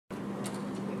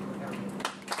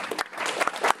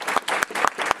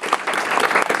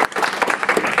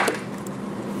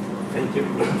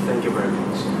Thank you very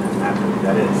much.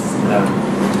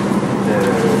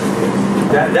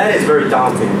 That is very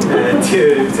daunting to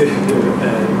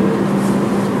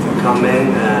come in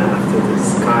after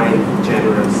this kind,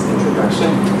 generous introduction,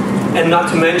 and not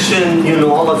to mention,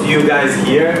 all of you guys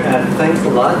here. Thanks a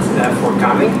lot for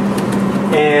coming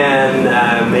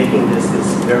and making this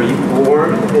very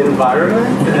warm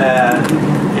environment.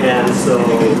 And so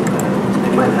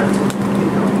I might have to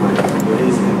take off my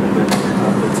ways in the middle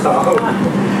of the talk.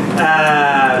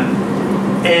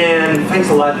 And thanks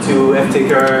a lot to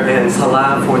Efteker and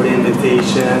Salah for the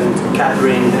invitation, to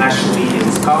Catherine, Ashley,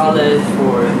 and Scarlett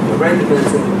for the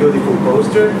arrangements and the beautiful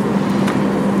poster.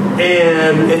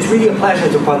 And it's really a pleasure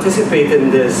to participate in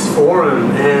this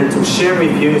forum and to share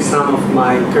with you some of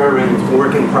my current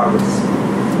work in progress.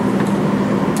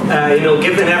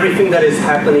 Given everything that is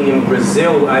happening in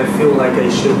Brazil, I feel like I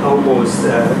should almost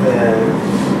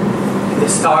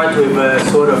start with a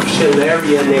sort of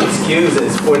Schillerian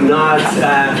excuses for not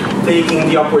taking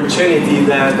the opportunity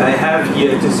that I have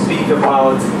here to speak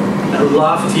about a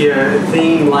loftier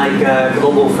theme like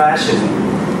global fascism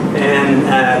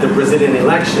and the Brazilian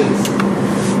elections.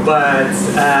 But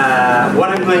what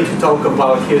I'm going to talk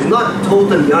about here is not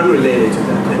totally unrelated to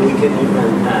that, and we can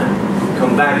even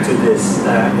come back to this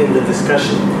in the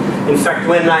discussion. In fact,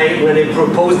 when I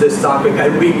proposed this topic, I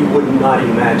really would not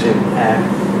imagine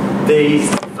these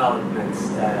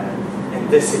developments and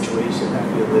this situation that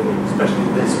we're living, especially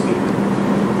this week.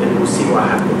 And we'll see what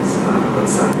happens on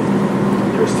Sunday.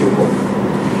 There's still hope.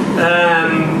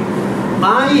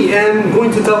 I am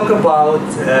going to talk about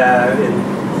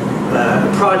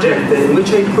a project in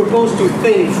which I propose to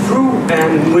think through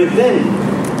and within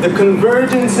the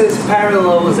convergences,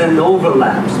 parallels, and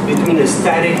overlaps between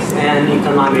aesthetics and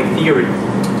economic theory.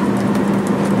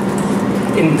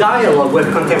 In dialogue with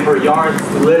contemporary art,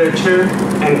 literature,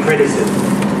 and criticism.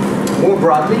 More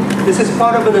broadly, this is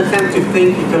part of an attempt to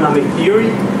think economic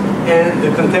theory and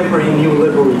the contemporary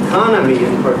neoliberal economy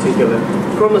in particular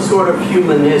from a sort of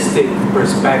humanistic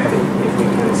perspective, if we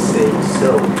can say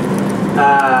so.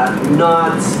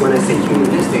 Not, when I say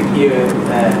humanistic here,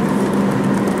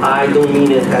 I don't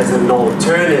mean it as an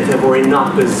alternative or in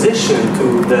opposition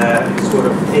to the sort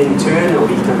of internal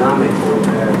economic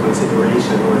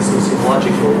consideration or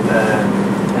sociological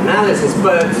analysis,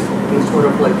 but in a sort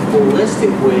of like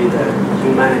holistic way that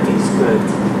humanities could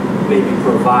maybe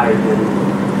provide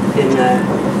in an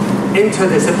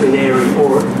interdisciplinary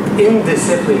or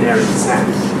indisciplinary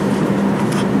sense.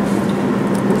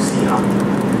 We'll see how.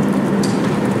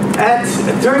 At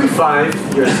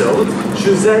 35 years old,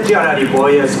 José de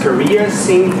Arariboia's career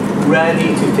seemed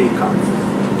ready to take off.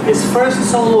 His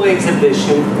first solo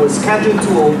exhibition was scheduled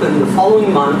to open the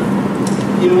following month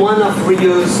in one of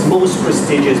Rio's most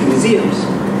prestigious museums.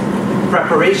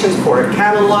 Preparations for a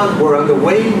catalog were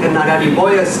underway, and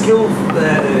Arariboia,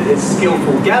 his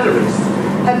skillful gallerist,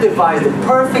 had devised a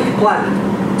perfect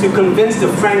plan to convince the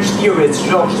French theorist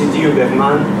Georges Didier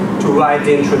Bergman to write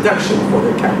the introduction for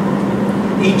the catalog.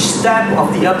 Each step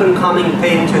of the up-and-coming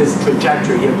painter's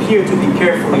trajectory appeared to be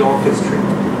carefully orchestrated.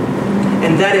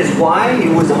 And that is why it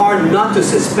was hard not to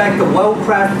suspect a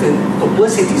well-crafted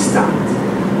publicity stunt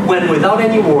when, without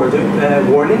any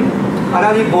warning,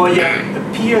 Arariboia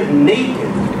appeared naked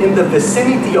in the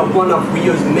vicinity of one of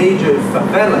Rio's major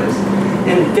favelas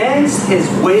and danced his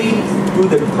way through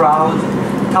the crowd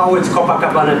towards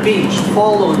Copacabana Beach,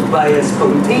 followed by a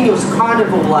spontaneous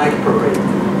carnival-like parade.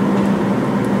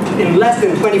 In less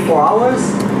than 24 hours,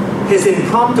 his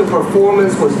impromptu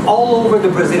performance was all over the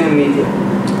Brazilian media.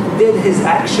 Did his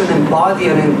action embody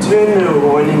an internal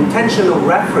or an intentional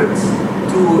reference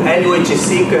to Hélio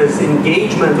Iticica's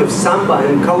engagement with samba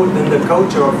in the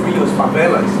culture of Rio's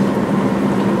favelas?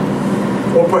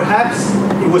 Or perhaps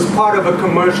it was part of a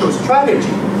commercial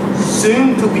strategy,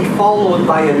 soon to be followed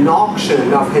by an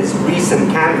auction of his recent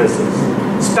canvases,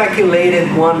 speculated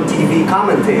one TV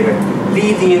commentator,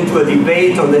 leading into a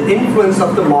debate on the influence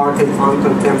of the market on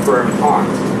contemporary art.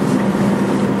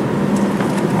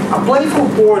 A playful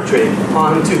portrait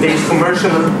on today's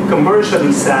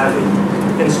commercially savvy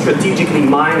and strategically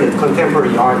minded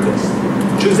contemporary artist,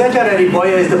 José de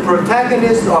Arariboia is the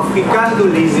protagonist of Ricardo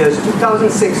Lízia's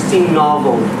 2016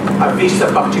 novel, A Vista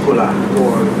Particular,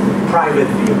 or Private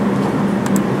View.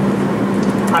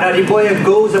 Arariboia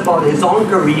goes about his own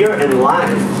career and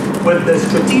life with the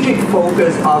strategic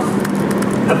focus of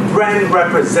a brand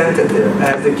representative,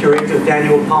 as the curator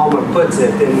Daniel Palmer puts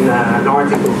it in an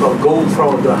article called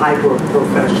GoPro, the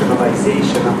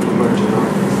hyper-professionalization of the emerging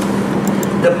artist.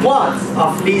 The plot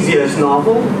of Lízia's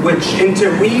novel, which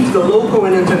interweaves the local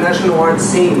and international art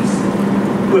scenes,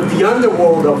 with the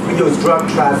underworld of Rio's drug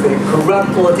traffic,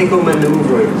 corrupt political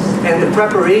maneuvers, and the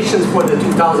preparations for the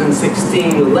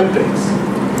 2016 Olympics,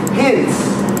 hints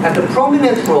at the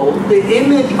prominent role the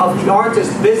image of the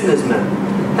artist-businessman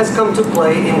has come to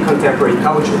play in contemporary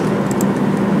culture.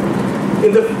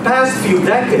 In the past few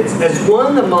decades, as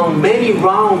one among many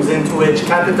realms into which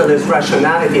capitalist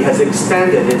rationality has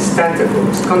extended its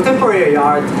tentacles, contemporary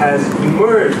art has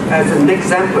emerged as an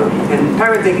exemplary and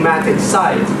paradigmatic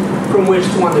site from which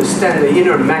to understand the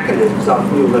inner mechanisms of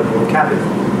neoliberal capital.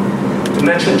 To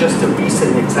mention just a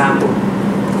recent example,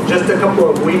 just a couple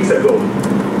of weeks ago,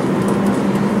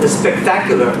 the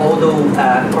spectacular, although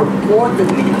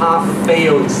purportedly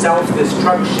half-failed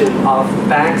self-destruction of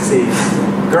Banksy's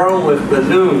Girl with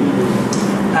Balloon,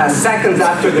 seconds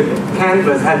after the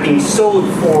canvas had been sold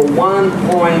for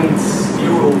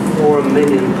 £1.04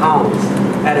 million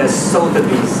at a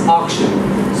Sotheby's auction,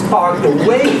 sparked a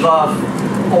wave of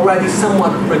already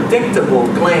somewhat predictable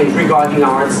claims regarding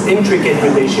art's intricate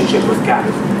relationship with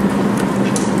capital.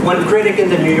 One critic in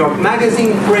the New York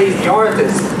Magazine praised the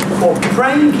artist for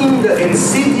pranking the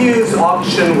insidious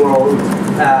auction world,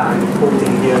 I'm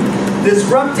quoting here,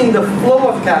 disrupting the flow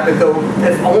of capital,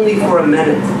 if only for a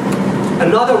minute.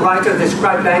 Another writer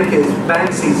described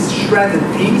Banksy's shredded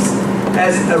piece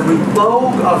as a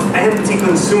revoke of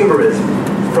anti-consumerism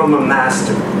from a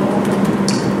master.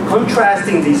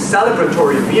 Contrasting these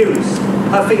celebratory views,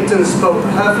 Huffington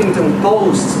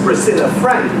Post's Priscilla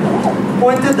Frank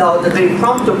pointed out that the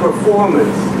impromptu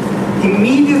performance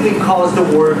immediately caused the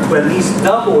work to at least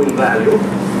double in value,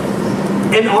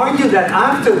 and argued that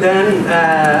after then,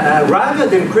 rather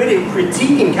than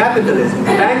critiquing capitalism,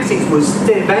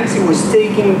 Banksy was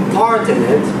taking part in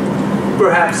it,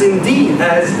 perhaps indeed,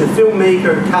 as the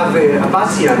filmmaker Kaveh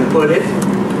Abbasian put it,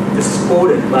 this is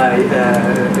quoted by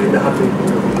in the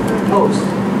Huffington Post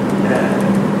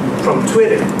from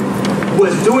Twitter,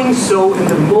 was doing so in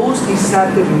the most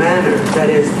deceptive manner, that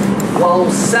is,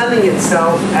 while selling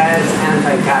itself as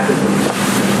anti-capitalist.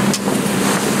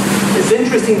 It's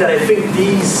interesting that I think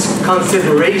these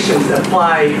considerations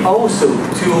apply also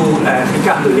to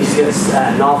Ricardo Licia's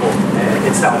novel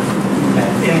itself,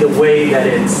 in the way that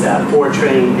it's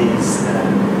portraying these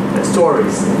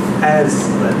stories as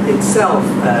itself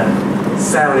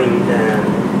selling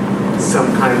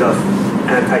some kind of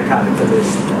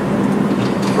anti-capitalist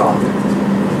product.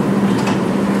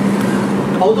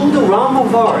 Although the realm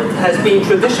of art has been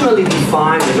traditionally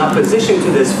defined in opposition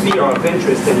to the sphere of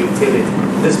interest and utility,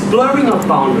 this blurring of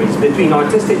boundaries between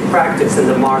artistic practice and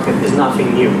the market is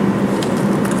nothing new.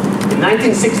 In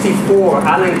 1964,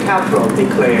 Alan Caprell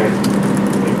declared,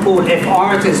 quote, "If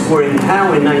artists were in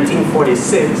hell in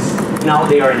 1946, now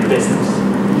they are in business."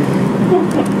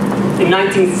 In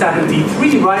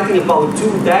 1973, writing about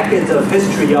 2 decades of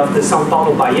history of the São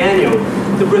Paulo Biennial,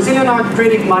 the Brazilian art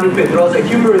critic Mário Pedrosa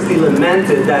humorously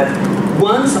lamented that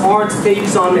once art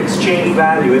takes on exchange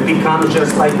value, it becomes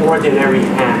just like ordinary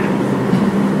hand.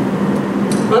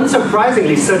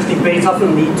 Unsurprisingly, such debates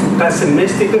often lead to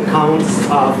pessimistic accounts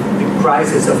of the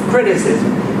crisis of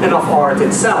criticism and of art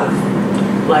itself.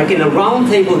 Like in a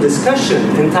roundtable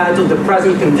discussion entitled "The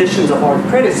Present Conditions of Art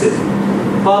Criticism,"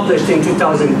 published in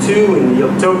 2002 in the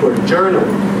October Journal,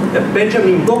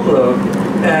 Benjamin Buchler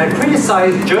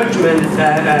criticized judgment,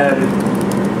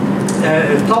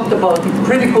 talked about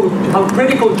how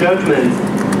critical judgment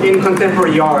in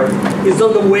contemporary art is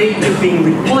on the way to being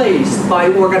replaced by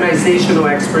organizational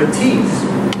expertise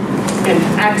and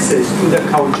access to the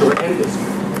culture industry.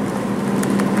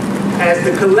 As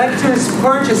the collector's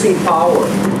purchasing power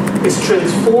is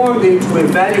transformed into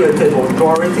evaluative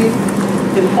authority,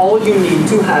 then all you need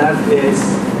to have is,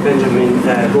 Benjamin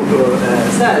Buchler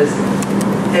says,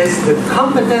 is the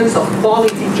competence of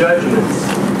quality judgments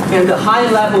and the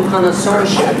high-level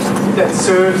connoisseurship that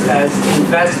serves as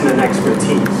investment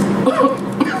expertise.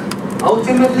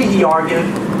 Ultimately, he argued,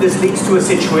 this leads to a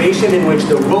situation in which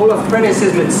the role of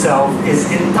criticism itself is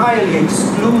entirely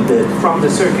excluded from the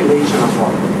circulation of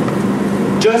art.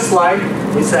 Just like,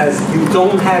 he says, you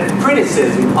don't have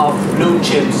criticism of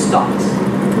blue-chip stocks.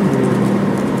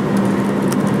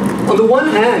 On the one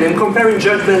hand, in comparing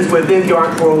judgments within the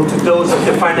art world to those of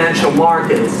the financial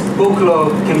markets,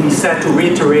 Buchler can be said to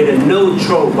reiterate a no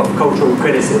trope of cultural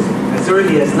criticism. As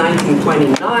early as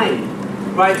 1929,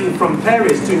 writing from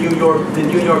Paris to New York, the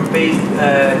New York-based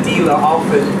dealer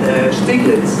Alfred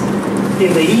Stieglitz,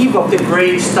 in the eve of the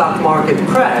great stock market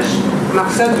crash,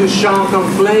 Marcel Duchamp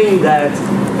complained that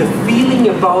the feeling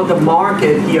about the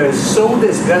market here is so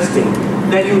disgusting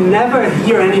that you never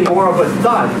hear any more of a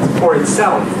thud for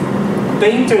itself.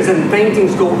 Painters and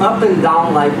paintings go up and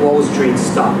down like Wall Street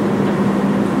stock.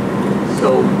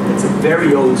 So it's a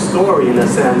very old story in the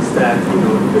sense that, you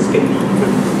know, this can be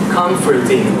even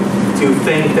comforting to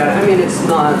think that, I mean, it's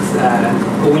not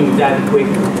going that quick,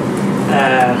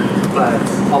 but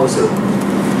also,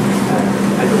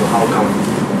 I don't know how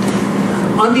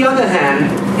comforting. On the other hand,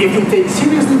 if you take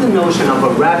seriously the notion of a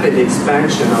rapid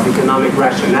expansion of economic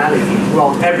rationality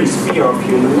throughout every sphere of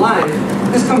human life,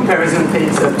 this comparison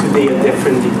takes up today a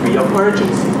different degree of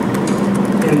urgency.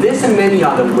 In this and many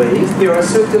other ways, there are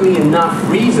certainly enough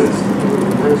reasons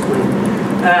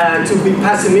to be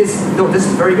pessimistic. No, this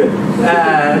is very good.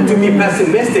 To be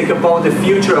pessimistic about the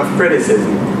future of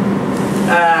criticism.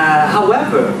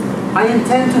 However, I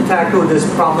intend to tackle this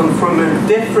problem from a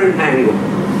different angle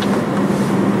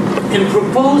and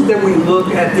propose that we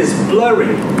look at this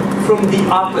blurring from the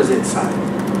opposite side.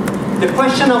 The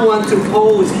question I want to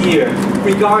pose here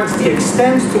regards the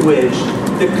extent to which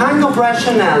the kind of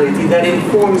rationality that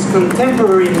informs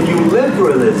contemporary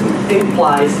neoliberalism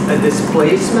implies a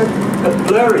displacement, a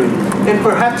blurring, and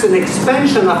perhaps an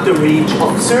expansion of the reach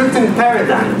of certain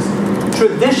paradigms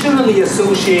traditionally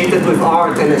associated with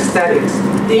art and aesthetics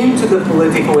into the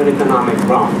political and economic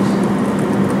realms.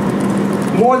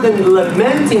 More than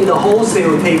lamenting the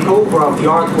wholesale takeover of the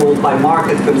art world by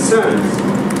market concerns,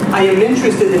 I am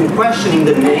interested in questioning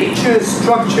the nature,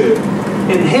 structure,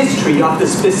 and history of the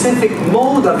specific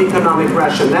mode of economic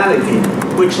rationality,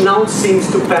 which now seems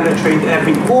to penetrate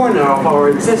every corner of our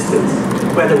existence,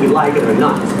 whether we like it or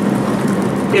not.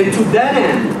 And to that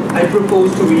end, I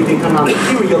propose to read economic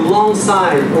theory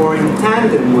alongside or in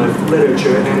tandem with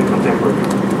literature and contemporary.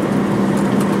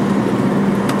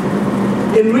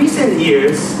 In recent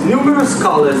years, numerous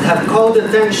scholars have called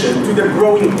attention to the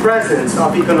growing presence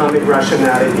of economic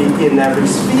rationality in every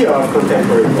sphere of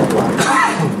contemporary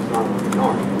life,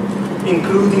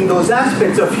 including those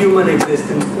aspects of human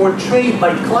existence portrayed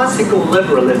by classical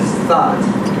liberalist thought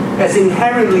as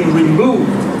inherently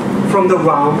removed from the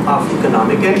realm of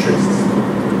economic interests,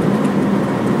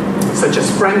 such as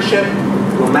friendship,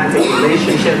 romantic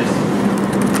relationships.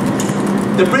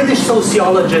 The British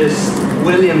sociologist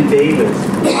William Davis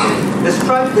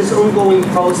described this ongoing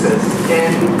process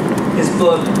in his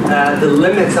book, The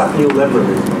Limits of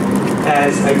Neoliberalism,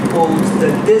 as, I quote,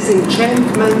 the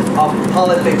disenchantment of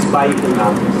politics by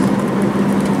economics.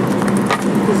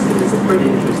 This is a pretty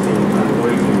interesting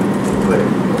way to put it.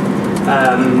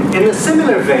 In a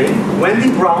similar vein, Wendy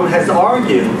Brown has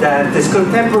argued that this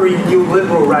contemporary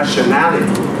neoliberal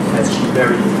rationality, as she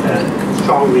very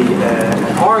strongly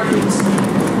argues,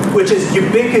 which is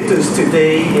ubiquitous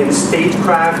today in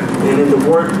statecraft and in the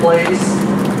workplace,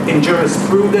 in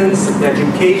jurisprudence,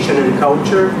 education, and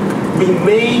culture,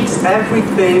 remakes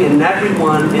everything and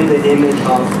everyone in the image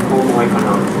of Homo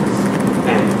economicus.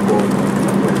 End quote.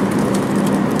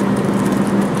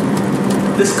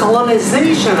 This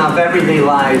colonization of everyday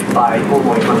life by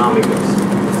Homo economicus,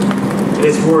 it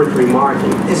is worth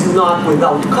remarking, is not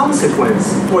without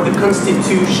consequence for the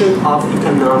constitution of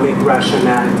economic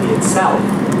rationality itself.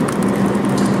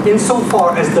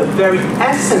 Insofar as the very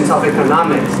essence of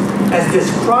economics, as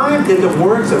described in the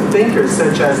works of thinkers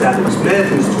such as Adam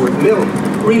Smith and Stuart Mill,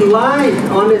 relied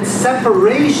on its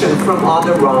separation from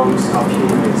other realms of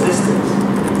human existence.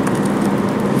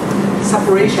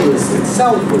 Separation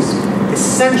itself was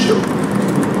essential to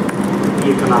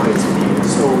the economic sphere.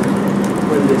 So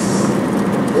when this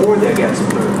border gets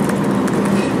blurred,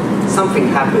 something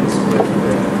happens with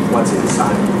what's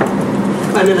inside.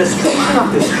 An illustration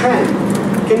of this trend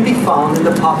can be found in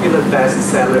the popular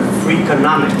bestseller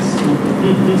Freakonomics,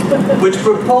 which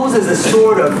proposes a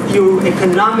sort of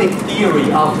economic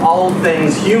theory of all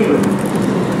things human,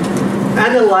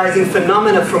 analyzing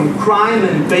phenomena from crime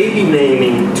and baby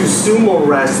naming to sumo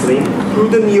wrestling through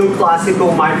the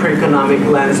neoclassical microeconomic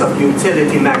lens of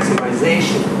utility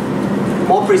maximization.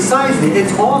 More precisely,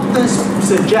 its authors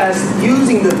suggest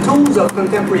using the tools of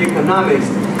contemporary economics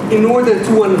in order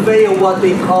to unveil what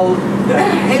they call the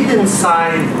hidden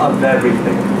side of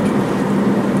everything.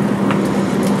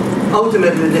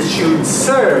 Ultimately, this should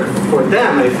serve for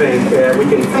them, I think, we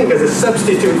can think as a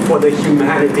substitute for the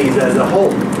humanities as a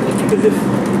whole. Because if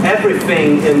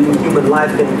everything in human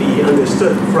life can be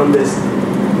understood from this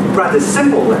rather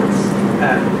simple lens,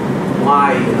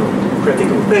 why,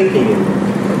 critical thinking?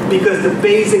 Because the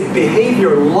basic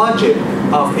behavior logic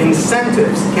of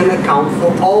incentives can account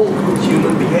for all good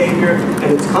human behavior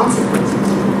and its consequences,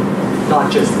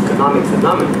 not just economic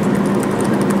phenomena.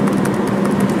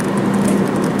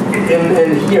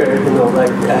 And here,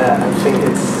 I think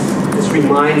this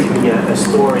reminds me of a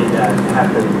story that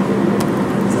happened. I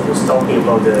was talking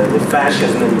about the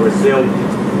fascism in Brazil,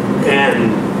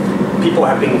 and people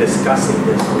have been discussing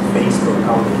this on Facebook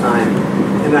all the time.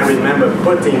 And I remember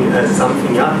putting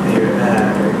something up there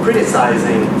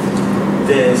criticizing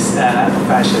this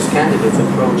fascist candidate's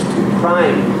approach to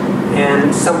crime.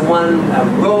 And someone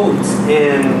wrote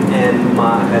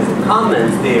as a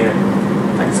comment there,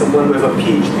 like someone with a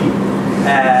PhD,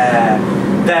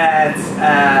 that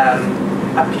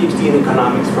a PhD in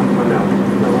economics from Cornell,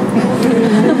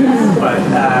 but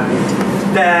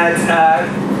that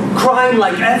crime,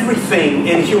 like everything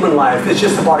in human life, is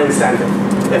just about incentive.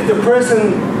 If the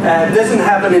person doesn't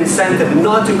have an incentive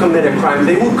not to commit a crime,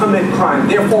 they will commit crime.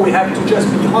 Therefore, we have to just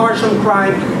be harsh on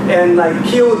crime and like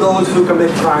kill those who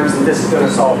commit crimes, and this is going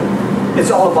to solve it. It's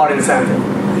all about incentive.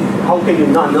 How can you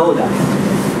not know that?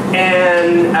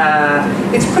 And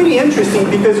it's pretty interesting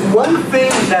because one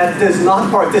thing that does not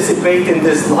participate in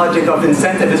this logic of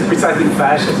incentive is precisely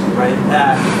fascism, right?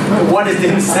 What is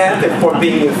the incentive for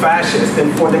being a fascist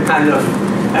and for the kind of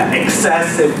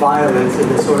excessive violence in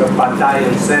the sort of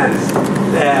Bataillean sense?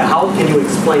 How can you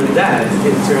explain that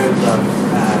in terms of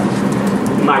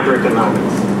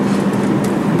microeconomics?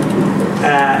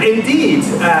 Indeed,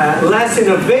 less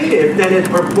innovative than it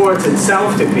purports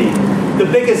itself to be. The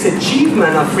biggest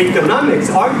achievement of free economics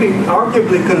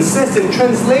arguably consists in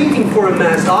translating for a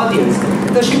mass audience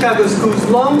the Chicago School's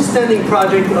long-standing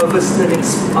project of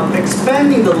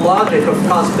expanding the logic of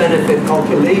cost-benefit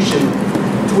calculation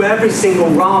to every single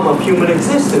realm of human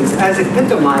existence, as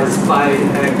epitomized by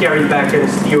Gary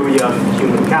Becker's theory of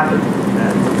human capital,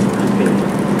 that has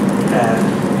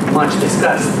been much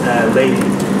discussed lately.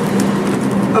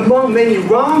 Among many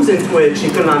realms into which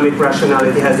economic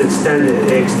rationality has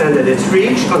extended its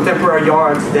reach, contemporary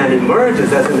art then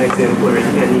emerges as an exemplary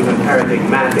and even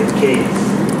paradigmatic case.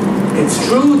 It's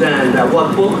true then that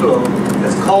what Buchloh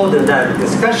has called in that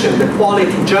discussion the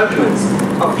quality judgments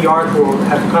of the art world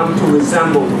have come to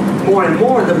resemble more and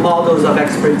more the models of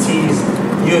expertise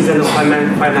used in the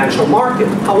financial market.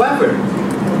 However,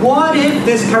 what if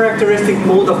this characteristic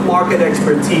mode of market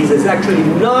expertise is actually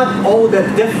not all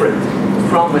that different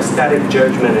from aesthetic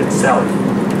judgment itself?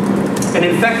 And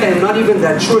in fact, I'm not even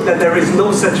that sure that there is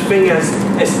no such thing as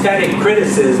aesthetic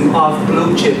criticism of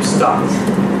blue chip stocks.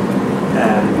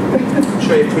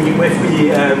 Sure, if we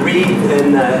read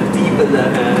deep in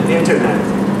the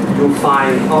internet, you'll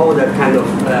find all that kind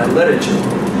of literature.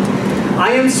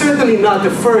 I am certainly not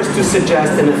the first to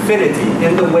suggest an affinity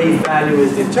in the way value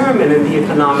is determined in the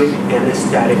economic and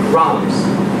aesthetic realms.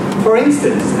 For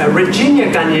instance,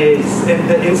 Virginia Gagné's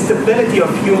The Instability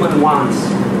of Human Wants,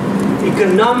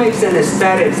 Economics and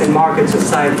Aesthetics in Market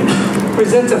Society,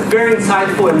 presents a very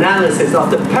insightful analysis of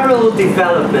the parallel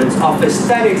developments of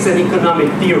aesthetics and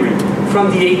economic theory from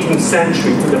the 18th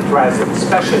century to the present,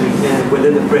 especially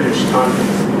within the British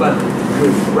context, but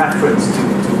with reference to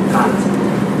Kant.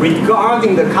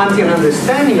 Regarding the Kantian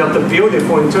understanding of the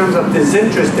beautiful in terms of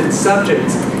disinterested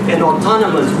subjects and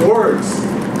autonomous words,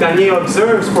 Gagné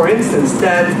observes, for instance,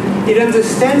 that it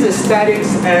understands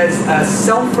aesthetics as a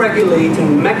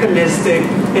self-regulating, mechanistic,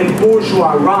 and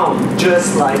bourgeois realm,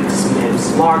 just like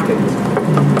Smith's market.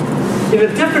 In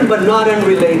a different but not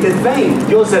unrelated vein,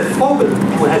 Joseph Vogel,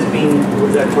 who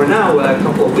was at Cornell a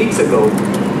couple of weeks ago,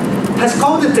 has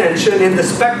called attention in The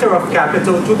Spectre of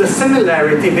Capital to the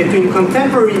similarity between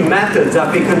contemporary methods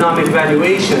of economic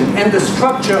valuation and the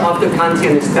structure of the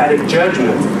Kantian aesthetic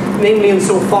judgment, namely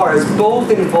insofar as both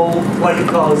involve what he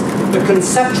calls the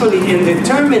conceptually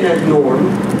indeterminate norm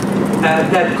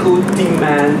that could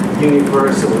demand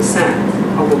universal assent.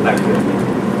 I'll go back to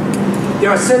that. There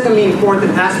are certainly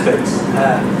important aspects.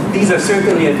 These are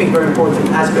certainly, I think, very important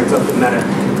aspects of the matter.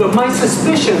 But my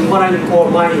suspicion, what I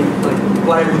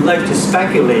would like to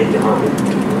speculate on,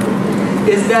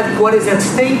 is that what is at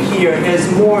stake here is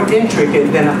more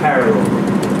intricate than a parallel,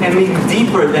 and maybe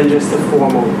deeper than just a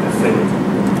formal affinity.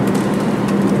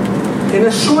 In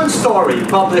a short story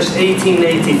published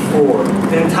 1884,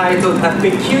 entitled A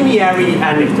Pecuniary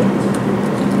Anecdote,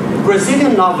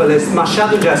 Brazilian novelist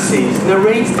Machado de Assis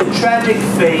narrates the tragic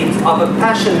fate of a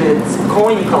passionate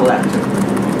coin collector.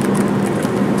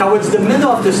 Towards the middle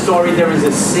of the story, there is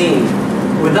a scene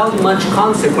without much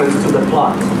consequence to the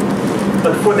plot,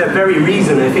 but for that very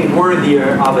reason, I think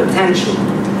worthier of attention.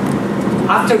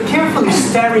 After carefully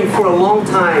staring for a long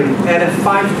time at a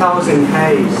 5,000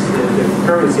 reais, the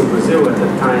currency in Brazil at the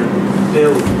time,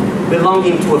 bill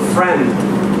belonging to a friend,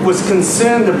 was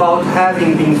concerned about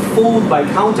having been fooled by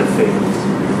counterfeiters,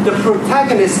 the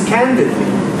protagonist candidly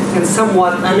and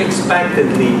somewhat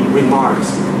unexpectedly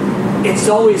remarks, "It's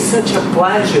always such a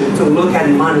pleasure to look at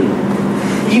money,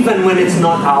 even when it's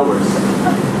not ours."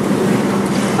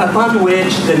 Upon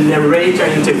which the narrator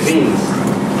intervenes.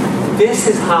 This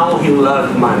is how he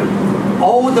loved money.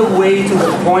 all the way to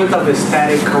the point of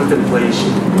aesthetic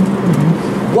contemplation.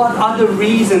 What other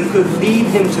reason could lead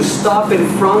him to stop in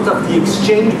front of the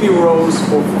exchange bureaus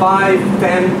for 5,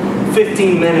 10,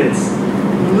 15 minutes,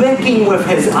 licking with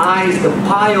his eyes the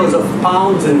piles of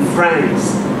pounds and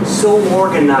francs, so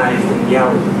organized and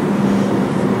yellow?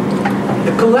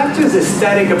 The collector's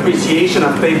aesthetic appreciation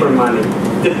of paper money,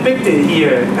 depicted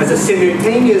here as a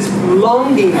simultaneous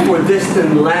longing for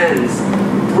distant lands,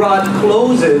 brought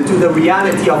closer to the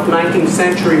reality of 19th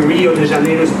century Rio de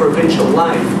Janeiro's provincial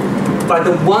life by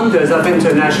the wonders of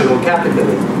international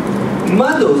capitalism,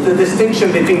 muddles the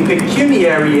distinction between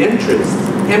pecuniary interest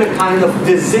and a kind of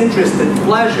disinterested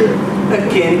pleasure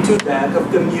akin to that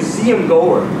of the museum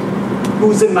goer,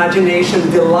 whose imagination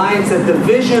delights at the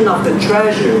vision of the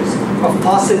treasures of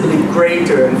possibly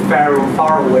greater and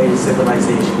faraway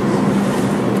civilizations.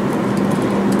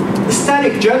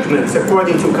 Aesthetic judgments,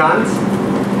 according to Kant,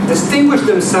 distinguish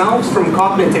themselves from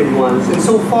cognitive ones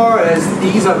insofar as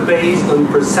these are based on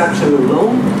perception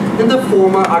alone, and the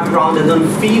former are grounded on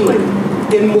feeling,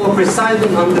 and more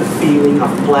precisely on the feeling of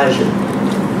pleasure.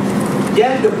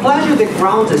 Yet the pleasure that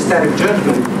grounds aesthetic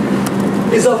judgment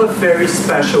is of a very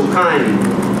special kind,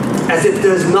 as it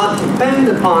does not depend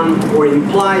upon or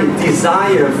imply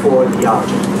desire for the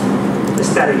object.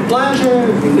 Aesthetic pleasure,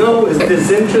 we know, is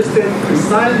disinterested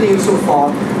precisely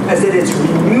insofar as it is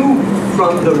removed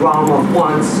from the realm of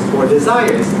wants or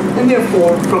desires, and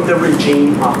therefore from the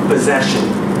regime of possession.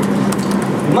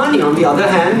 Money, on the other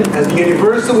hand, as the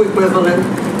universal equivalent,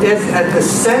 is at the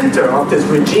center of this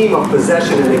regime of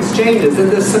possession and exchanges,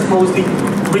 and is supposedly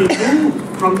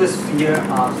removed from the sphere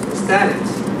of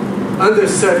aesthetics. Under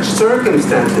such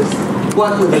circumstances,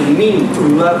 what would it mean to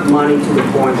love money to the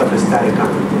point of aesthetic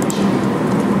contemplation?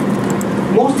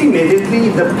 Most immediately,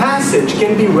 the passage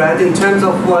can be read in terms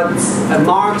of what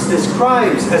Marx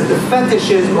describes as the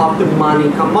fetishism of the money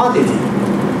commodity,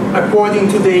 according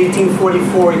to the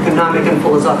 1844 economic and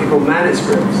philosophical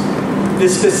manuscripts.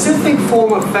 This specific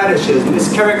form of fetishism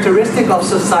is characteristic of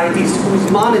societies whose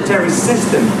monetary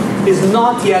system is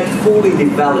not yet fully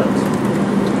developed,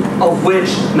 of which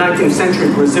 19th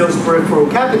century Brazil's peripheral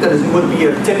capitalism would be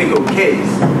a typical case.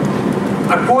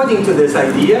 According to this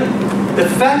idea, the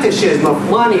fetishism of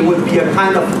money would be a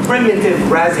kind of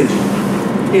primitive residue,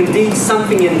 indeed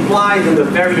something implied in the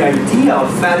very idea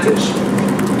of fetish,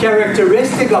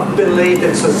 characteristic of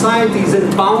belated societies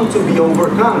and bound to be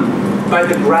overcome by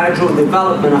the gradual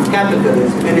development of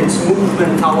capitalism and its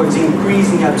movement towards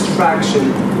increasing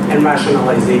abstraction and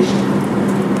rationalization.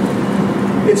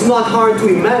 It's not hard to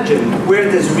imagine where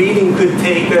this reading could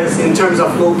take us in terms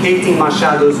of locating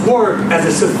Machado's work as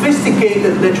a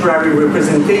sophisticated literary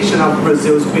representation of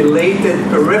Brazil's belated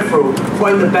peripheral, or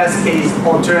in the best case,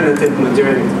 alternative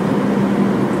modernity.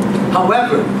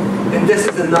 However, and this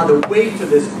is another way to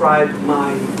describe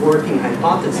my working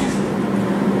hypothesis,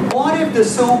 what if the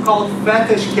so-called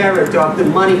fetish character of the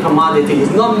money commodity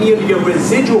is not merely a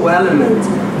residual element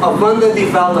of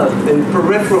underdeveloped and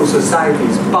peripheral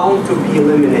societies bound to be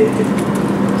eliminated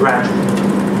gradually?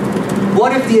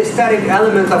 What if the aesthetic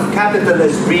element of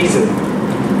capitalist reason,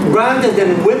 rather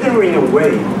than withering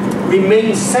away,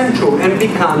 remains central and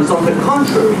becomes, on the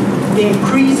contrary,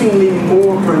 increasingly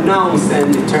more pronounced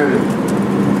and determined?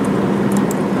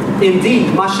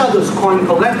 Indeed, Machado's coin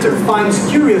collector finds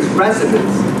curious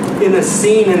resonance in a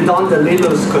scene in Don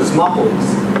DeLillo's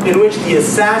Cosmopolis, in which the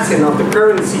assassin of the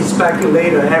currency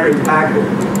speculator Eric Packer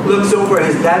looks over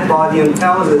his dead body and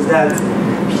tells us that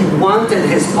he wanted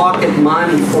his pocket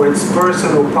money for its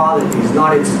personal qualities,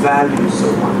 not its value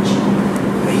so much.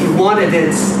 He wanted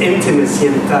its intimacy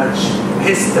and touch,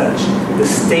 his touch, the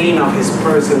stain of his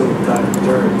personal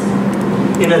dirt,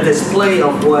 in a display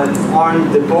of what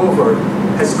Arne de Beauvoir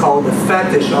has called the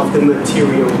fetish of the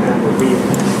material and the real.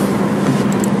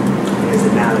 His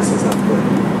analysis of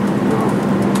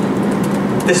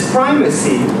this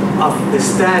primacy of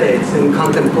aesthetics and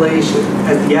contemplation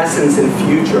as the essence and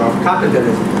future of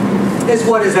capitalism is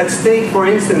what is at stake, for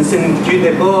instance, in Guy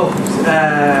Debord's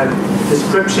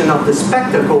description of the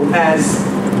spectacle as,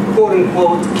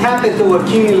 quote-unquote, capital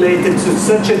accumulated to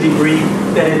such a degree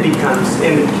that it becomes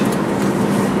image.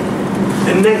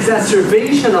 An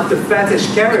exacerbation of the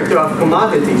fetish character of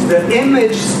commodities, the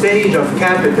image stage of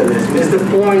capitalism is the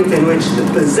point in which the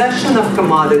possession of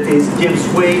commodities gives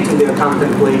way to their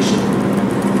contemplation.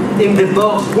 In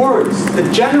Debord's words, the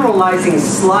generalized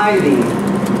sliding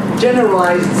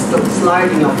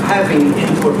of having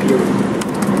into appearance.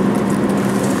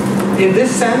 In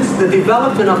this sense, the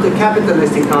development of the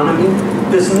capitalist economy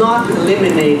does not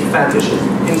eliminate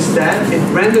fetishism. Instead, it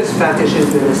renders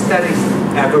fetishism and aesthetics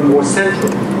ever more central.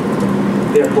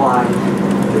 They apply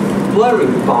perspective,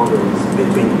 blurring the boundaries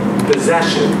between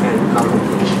possession and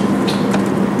contemplation.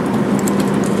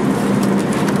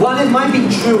 While it might be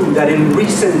true that in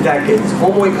recent decades,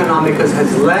 Homo economicus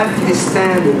has left his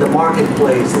stand in the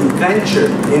marketplace and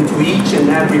ventured into each and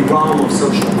every realm of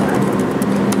social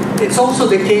life, it's also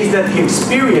the case that the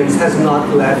experience has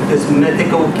not left this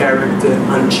mythical character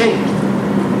unchanged.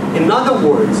 In other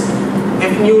words,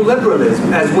 if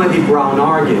neoliberalism, as Wendy Brown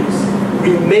argues,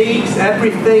 remakes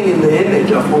everything in the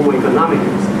image of Homo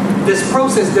economicus, this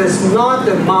process does not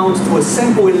amount to a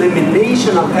simple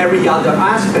elimination of every other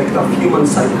aspect of human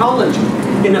psychology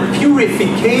in a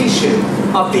purification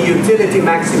of the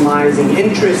utility-maximizing,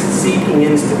 interest-seeking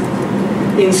instinct.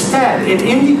 Instead, it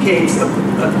indicates a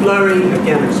blurring,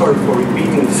 again, I'm sorry for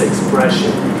repeating this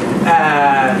expression,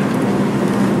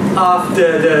 of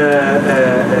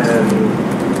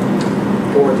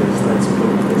borders, let's put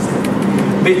it this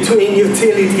way, between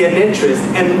utility and interest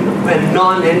and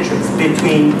non-interest,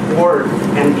 between work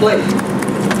and play.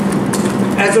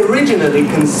 As originally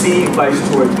conceived by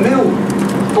Stuart Mill,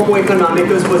 Homo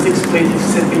economicus was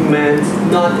explicitly meant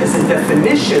not as a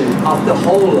definition of the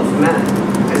whole of man,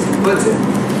 as he puts it,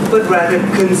 but rather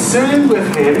concerned with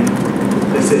him,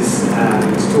 this is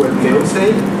Stuart Mill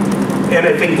saying, and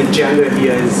I think the gender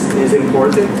here is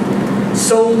important,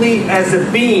 solely as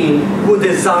a being who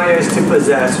desires to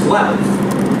possess wealth,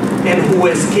 and who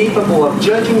is capable of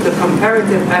judging the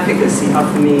comparative efficacy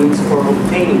of means for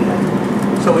obtaining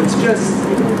them. So it's just,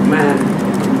 man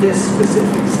in this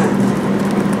specific sense.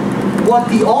 What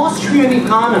the Austrian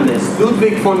economist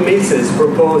Ludwig von Mises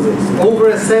proposes over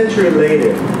a century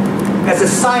later as a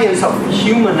science of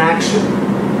human action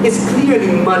is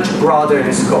clearly much broader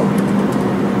in scope,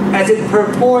 as it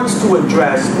purports to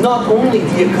address not only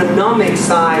the economic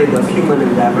side of human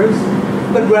endeavors,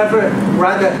 but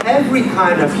rather every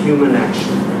kind of human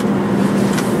action.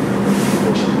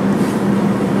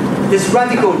 This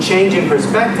radical change in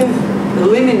perspective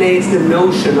eliminates the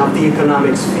notion of the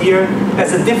economic sphere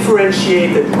as a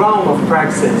differentiated realm of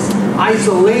praxis,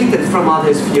 isolated from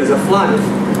other spheres of life,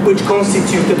 which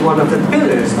constituted one of the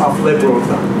pillars of liberal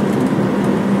thought.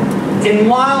 And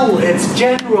while its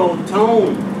general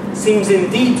tone seems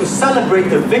indeed to celebrate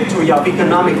the victory of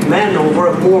economic men over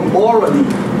a more morally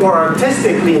or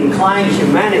artistically inclined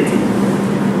humanity,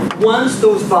 once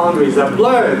those boundaries are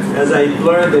blurred, as I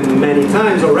blurred them many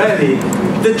times already,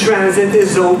 the transit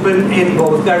is open in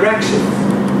both directions.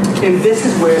 And this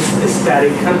is where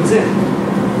aesthetic comes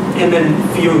in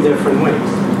a few different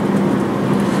ways.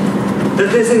 The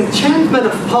disenchantment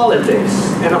of politics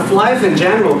and of life in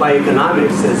general by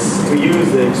economics, as to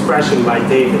use the expression by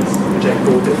Davis, which I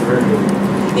quoted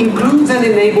earlier, includes and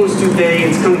enables today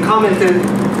its concomitant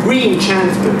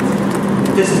re-enchantment.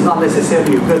 This is not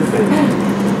necessarily a good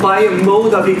thing, by a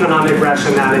mode of economic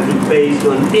rationality based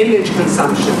on image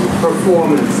consumption,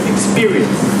 performance,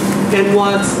 experience, and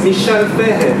what Michel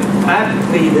Ferrer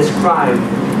aptly described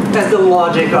as the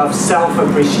logic of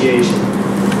self-appreciation.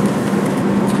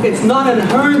 It's not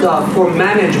unheard of for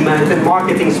management and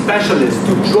marketing specialists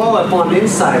to draw upon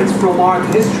insights from art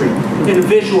history and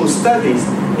visual studies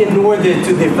in order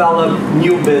to develop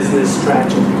new business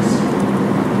strategies.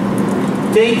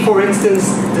 Take, for instance,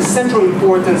 the central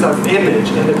importance of image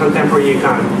in the contemporary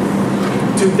economy.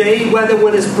 Today, whether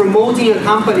one is promoting a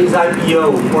company's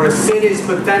IPO or a city's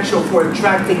potential for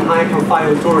attracting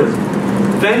high-profile tourism,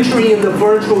 venturing in the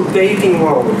virtual dating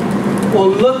world, or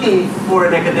looking for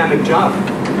an academic job,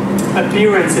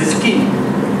 appearance is key.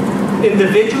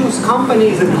 Individuals,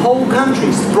 companies, and whole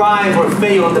countries thrive or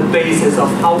fail on the basis of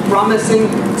how promising,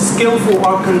 skillful,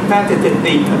 or competitive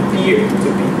they appear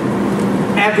to be.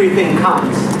 Everything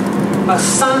counts. A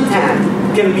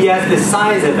suntan can be as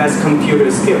decisive as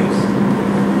computer skills.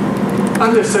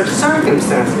 Under such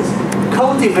circumstances,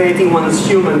 cultivating one's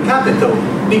human capital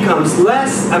becomes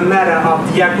less a matter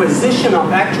of the acquisition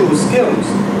of actual skills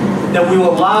that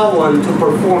will allow one to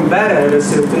perform better at a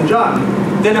certain job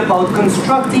than about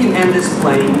constructing and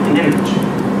displaying an image.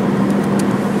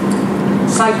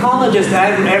 Psychologist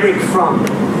Erich Fromm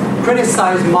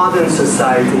criticized modern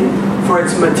society for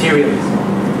its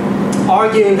materialism,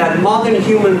 arguing that modern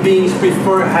human beings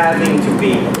prefer having to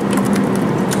be.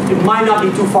 It might not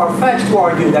be too far-fetched to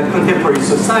argue that contemporary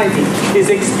society is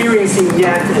experiencing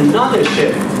yet another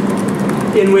shift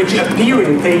in which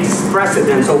appearing takes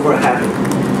precedence over having.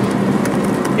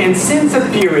 And since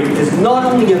appearing is not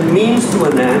only a means to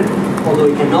an end, although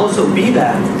it can also be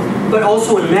that, but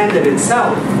also an end in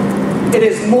itself, it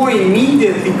is more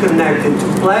immediately connected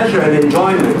to pleasure and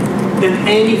enjoyment than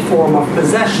any form of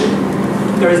possession.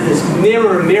 There is this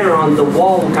mirror on the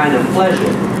wall kind of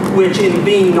pleasure which in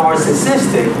being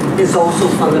narcissistic is also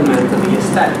fundamentally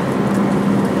aesthetic.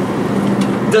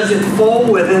 Does it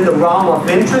fall within the realm of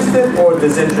interested or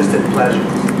disinterested pleasures?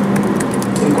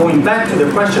 And going back to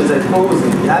the questions I posed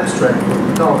in the abstract,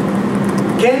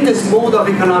 can this mode of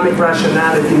economic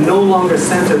rationality, no longer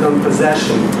centered on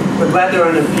possession, but rather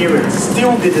on appearance,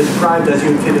 still be described as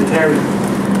utilitarian?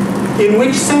 In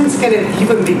which sense can it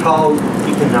even be called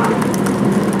economic?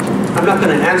 I'm not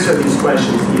going to answer these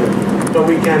questions here, but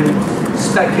we can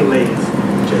speculate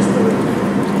just a little bit.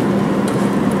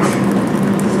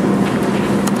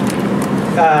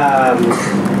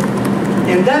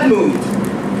 In that mood,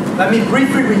 let me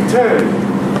briefly return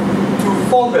to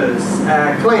Vogel's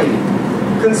claim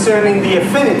concerning the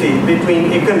affinity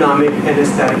between economic and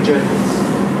aesthetic judgments.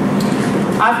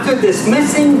 After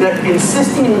dismissing the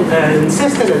insistent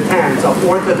attempts of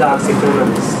orthodox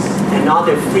economists and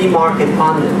other free market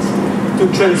pundits to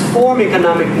transform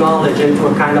economic knowledge into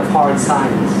a kind of hard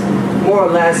science, more or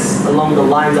less along the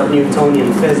lines of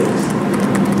Newtonian physics,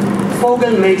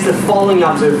 Vogel makes the following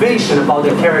observation about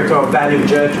the character of value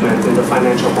judgment in the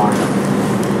financial market.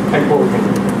 I quote him.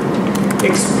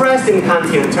 Expressed in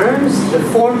Kantian terms, the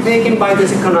form taken by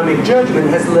this economic judgment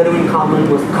has little in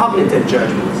common with cognitive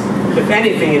judgments. If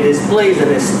anything, it displays an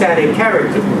aesthetic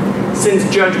character, since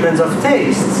judgments of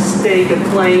taste stake a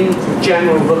claim to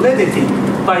general validity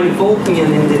by invoking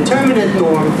an indeterminate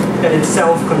norm that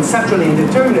itself conceptually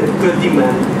indeterminate could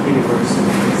demand universal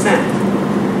consent.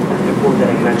 The quote that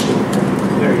I mentioned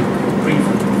very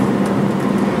briefly.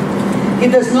 He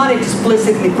does not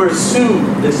explicitly pursue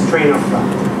this train of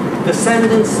thought. The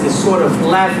sentence is sort of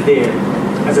left there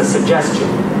as a suggestion,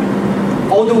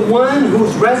 although one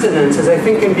whose resonance, as I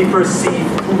think, can be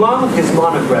perceived throughout his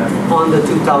monograph on the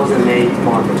 2008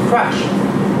 market crash.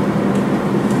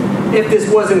 If this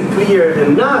wasn't clear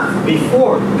enough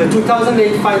before, the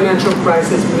 2008 financial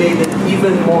crisis made it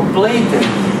even more blatant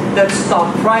that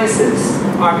stock prices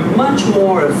are much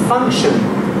more a function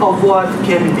of what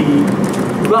can be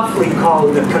roughly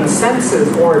called the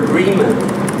consensus or agreement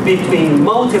between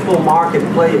multiple market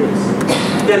players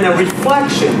than a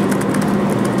reflection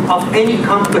of any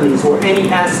company's or any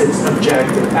asset's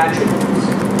objective attributes.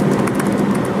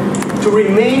 To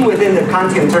remain within the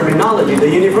Kantian terminology, the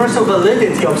universal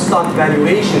validity of stock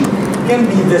valuation can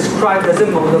be described as a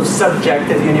mode of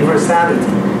subjective universality,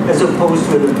 as opposed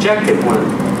to an objective one,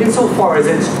 insofar as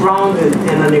it's grounded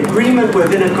in an agreement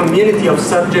within a community of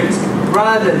subjects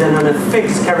rather than on a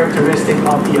fixed characteristic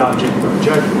of the object of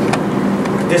judgment.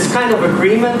 This kind of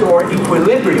agreement or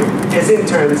equilibrium is in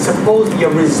turn supposed to be a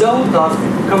result of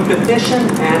competition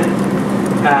and,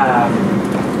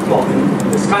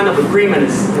 this kind of agreement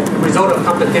is the result of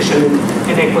competition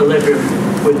and equilibrium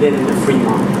within the free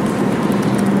market.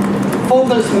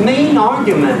 Vogel's main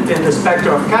argument in the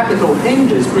Spectre of Capital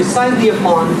hinges precisely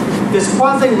upon this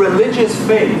quasi-religious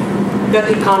faith that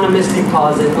economists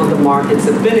deposit on the market's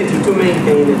ability to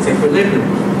maintain its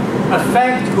equilibrium, a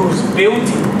fact whose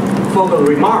beauty, Vogel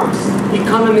remarks,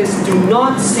 economists do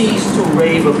not cease to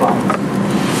rave about.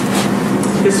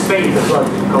 This faith is what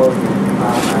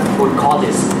we would call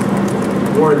this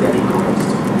word that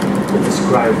economists would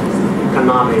describe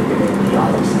economic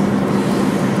theology.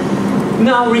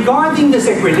 Now, regarding this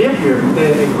equilibrium,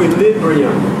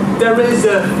 there is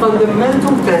a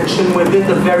fundamental tension within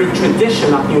the very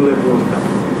tradition of neoliberal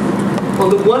thought. On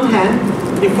the one hand,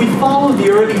 if we follow the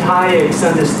early Hayek's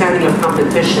understanding of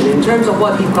competition in terms of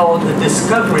what he called the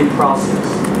discovery process,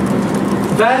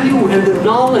 value and the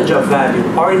knowledge of value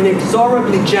are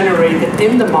inexorably generated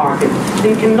in the market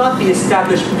and cannot be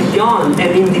established beyond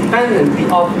and independently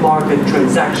of market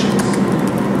transactions.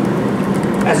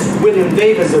 As William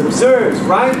Davis observes,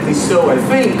 rightly so, I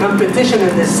think, competition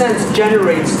in this sense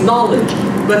generates knowledge,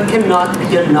 but cannot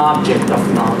be an object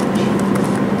of knowledge.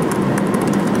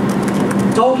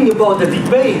 Talking about the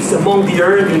debates among the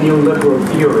early neoliberal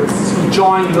theorists who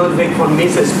joined Ludwig von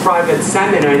Mises' private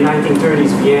seminar in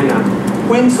 1930s Vienna,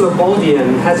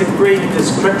 Luso-Brazilian has a great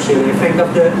description, I think,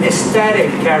 of the aesthetic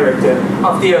character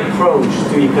of their approach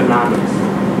to economics.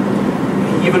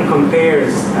 He even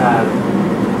compares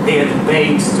their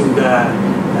debates to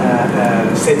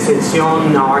the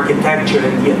secession architecture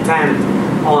and the attempt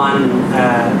on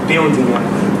building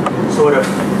a sort of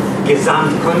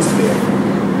Gesamtkunstwerk,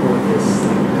 or this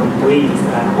complete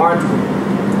art.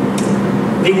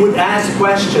 They would ask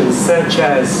questions such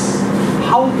as,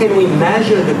 how can we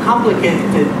measure the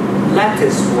complicated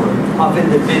lattice work of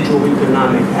individual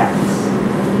economic acts?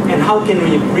 And how can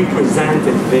we represent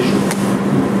it visually?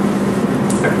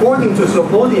 According to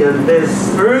Luso-Brazilian,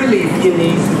 these early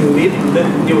Viennese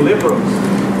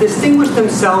neoliberals distinguished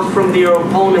themselves from their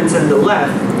opponents in the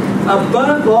left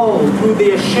above all through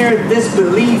their shared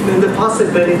disbelief in the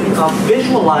possibility of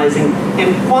visualizing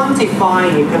and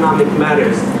quantifying economic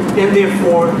matters, and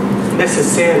therefore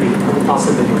necessarily the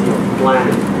possibility of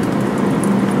planning.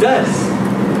 Thus,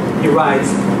 he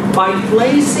writes, by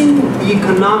placing the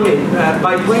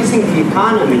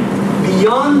economy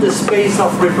beyond the space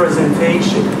of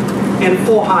representation, and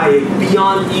for Hayek,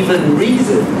 beyond even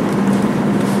reason,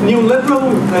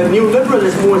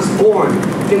 neoliberalism was born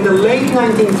in the late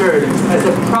 1930s as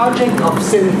a project of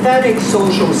synthetic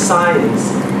social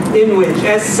science, in which,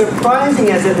 as surprising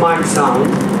as it might sound,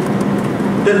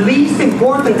 the least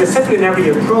important disciplinary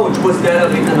approach was that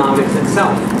of economics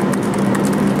itself.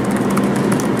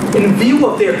 In view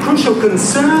of their crucial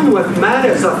concern with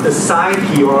matters of the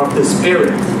psyche or of the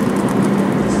spirit,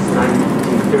 this is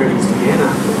 1930s Vienna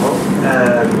after all,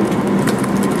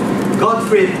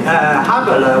 Gottfried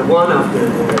Haberler, one of the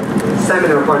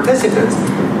seminar participants,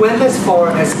 went as far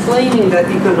as claiming that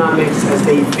economics, as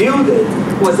they viewed it,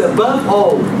 was above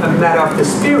all a matter of the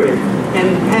spirit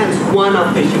and hence one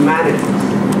of the humanities,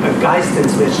 a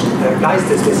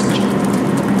Geisteswissenschaft.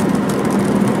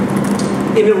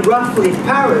 In a rough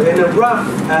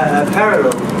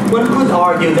parallel, one could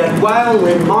argue that while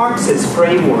in Marx's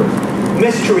framework,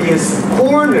 mystery is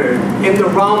cornered in the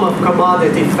realm of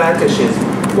commodity fetishism,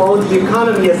 while the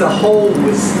economy as a whole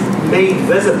was made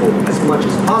visible as much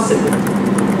as possible.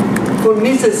 For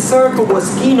Mises, Circle was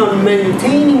keen on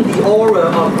maintaining the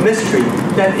aura of mystery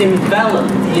that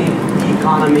enveloped the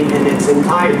economy in its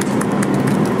entirety.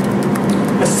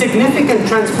 A significant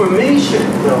transformation,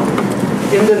 though,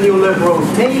 in the neoliberal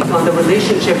take on the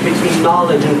relationship between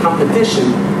knowledge and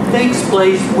competition takes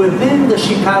place within the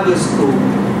Chicago School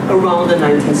around the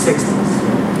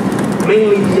 1960s,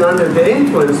 mainly under the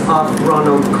influence of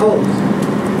Ronald Coase.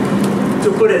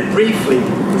 To put it briefly,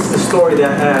 this is a story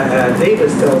that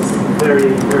Davis tells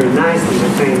very, very nicely, I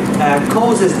think.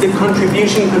 Coase's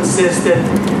contribution consisted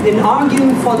in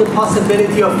arguing for the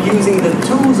possibility of using the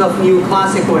tools of new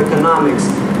classical economics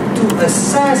to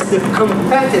assess the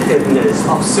competitiveness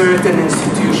of certain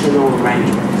institutional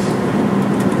arrangements.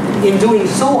 In doing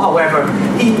so, however,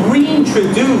 he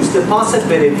reintroduced the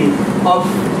possibility of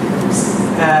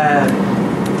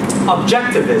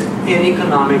objectivism in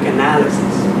economic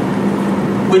analysis,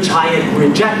 which Hayek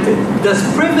rejected, thus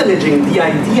privileging the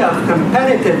idea of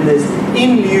competitiveness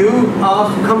in lieu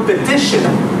of competition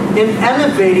and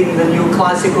elevating the new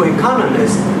classical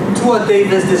economist to what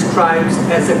Davis describes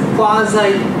as a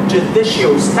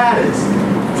quasi-judicial status,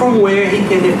 from where he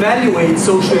can evaluate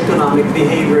socioeconomic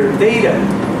behavior and data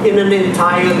in an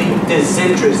entirely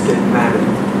disinterested manner.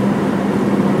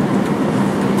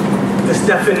 This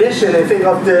definition, I think,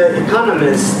 of the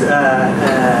economist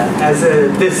as a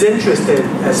disinterested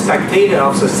spectator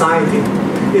of society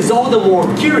is all the more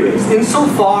curious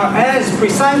insofar as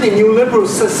precisely neoliberals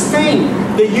sustain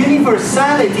the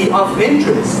universality of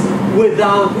interest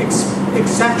without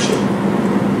exception.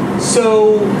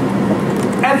 So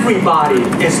everybody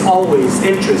is always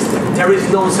interested. There is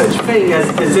no such thing as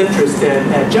disinterested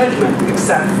judgment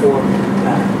except for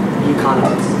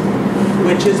economists,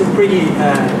 which is a pretty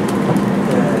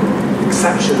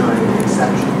exceptional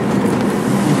exception.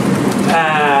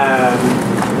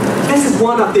 This is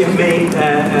one of the main,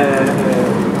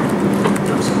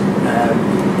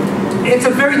 it's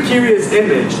a very curious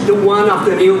image, the one of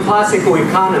the neoclassical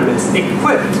economist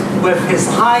equipped with his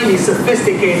highly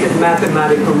sophisticated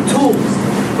mathematical tools,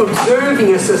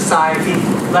 observing a society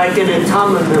like an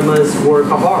autonomous work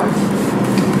of art.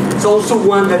 It's also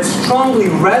one that strongly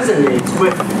resonates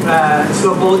with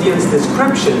Slobodian's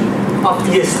description of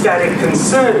the aesthetic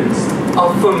concerns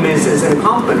of Mises and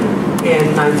company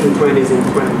in 1920s and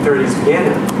 30s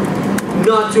Vienna.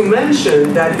 Not to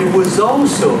mention that it was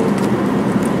also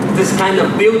this kind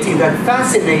of beauty that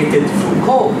fascinated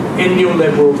Foucault in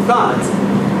neoliberal thought,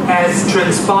 as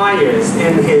transpires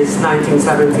in his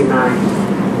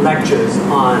 1979 lectures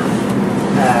on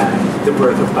the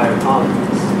birth of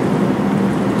biopolitics.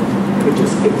 We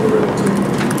just skip the road to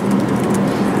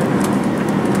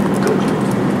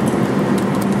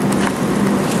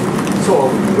So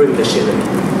I'll bring the shit in.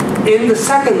 In the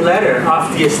second letter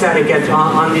of the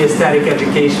on the aesthetic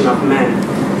education of men,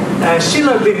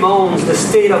 Schiller bemoans the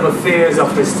state of affairs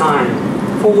of his time,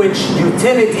 for which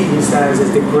utility, he says,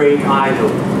 is the great idol,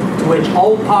 to which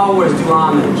all powers do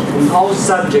homage and all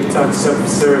subjects are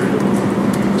subservient.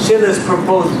 Schiller's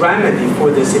proposed remedy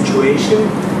for the situation,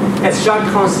 as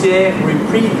Jacques Rancière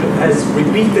has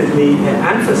repeatedly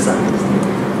emphasized,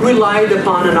 relied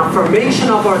upon an affirmation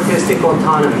of artistic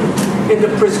autonomy and the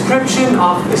prescription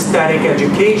of aesthetic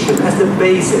education as the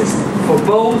basis for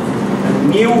both a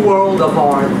new world of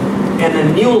art and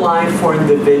a new life for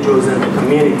individuals in the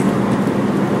community.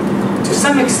 To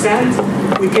some extent,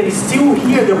 we can still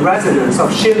hear the resonance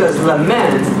of Schiller's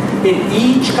lament in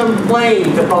each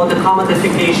complaint about the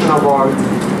commodification of art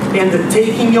and the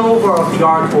taking over of the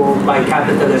art world by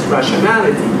capitalist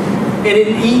rationality, and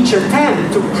in each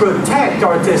attempt to protect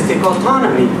artistic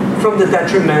autonomy from the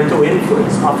detrimental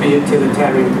influence of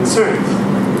utilitarian concerns.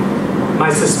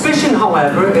 My suspicion,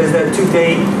 however, is that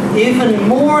today, even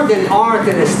more than art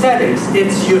and aesthetics,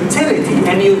 it's utility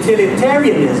and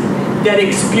utilitarianism that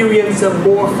experience a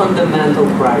more fundamental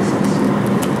crisis.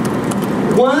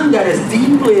 One that is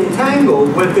deeply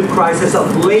entangled with the crisis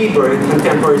of labor in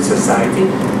contemporary society,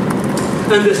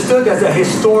 understood as a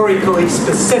historically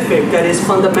specific, that is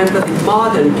fundamentally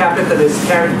modern capitalist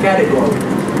category,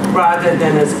 rather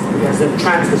than as a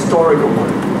trans-historical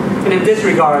one. And in this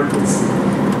regard,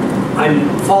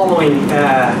 I'm following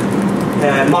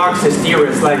Marxist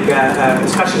theorists like,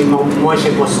 especially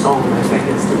Moshe Boston. I think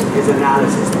his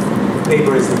analysis of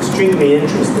labor is extremely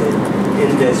interesting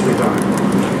in this regard.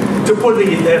 To put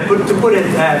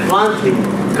it bluntly,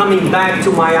 coming back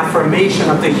to my affirmation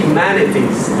of the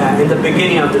humanities in the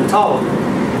beginning of the talk,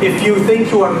 if you think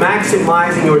you are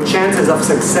maximizing your chances of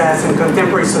success in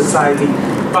contemporary society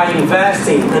by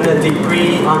investing in a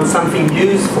degree on something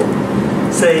useful,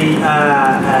 say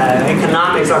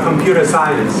economics or computer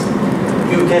science,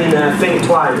 you can think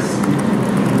twice.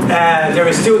 There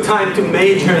is still time to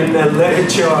major in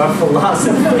literature or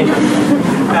philosophy,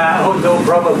 although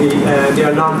probably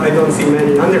there are not, I don't see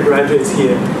many undergraduates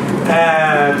here.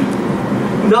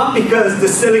 Not because the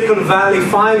Silicon Valley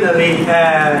finally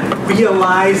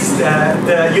realized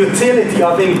the utility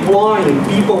of employing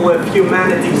people with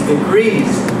humanities degrees,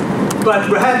 but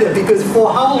rather because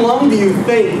for how long do you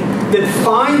think that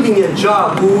finding a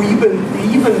job will even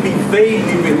be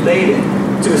vaguely related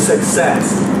to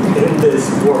success in this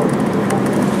world?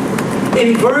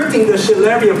 Inverting the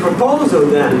Schillerian proposal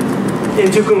then,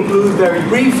 and to conclude very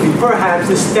briefly, perhaps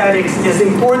aesthetics is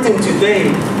important today,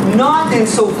 not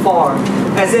insofar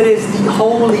as it is the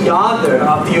wholly other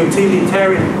of the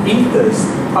utilitarian ethos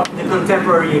of the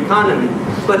contemporary economy,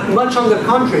 but much on the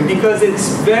contrary, because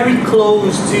it's very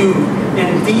close to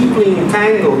and deeply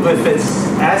entangled with its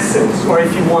essence, or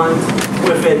if you want,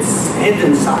 with its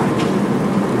hidden side.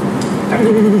 Thank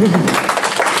you.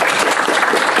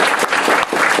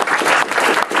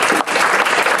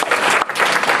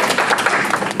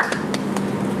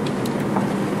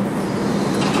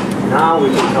 Now we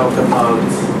can talk about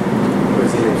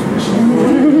Brazilian tradition.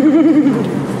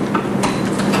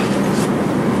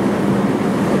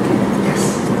 Yes.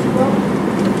 Well,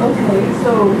 okay,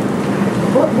 so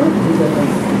what would be the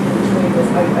link between this?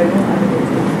 I mean,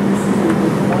 this is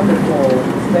a wonderful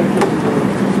speculative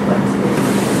complex thing.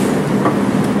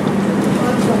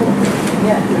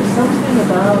 Yeah, there's something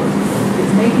about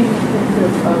it's making me think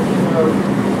of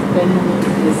the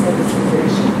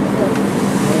aestheticization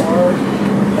or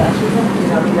fascism.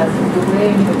 I mean, that's the way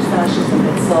in which fascism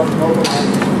itself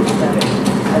mobilizes aesthetic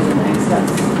as an excess.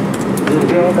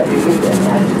 That you could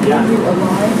imagine. Can you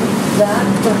align that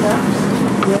perhaps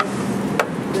with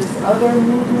this other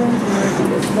movement where the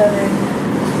aesthetic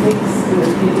takes,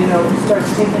 starts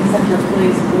taking center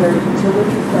place, where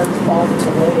utility starts falling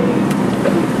away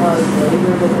because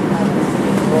labor doesn't have the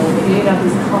same role? Maybe you have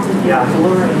this complicated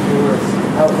blurring towards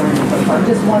outlining, but I'm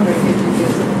just wondering if you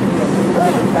could,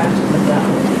 fascism that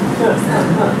way.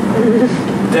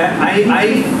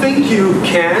 I think you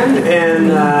can, and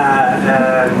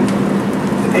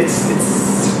it's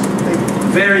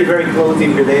very, very closely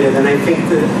related, and I think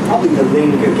probably the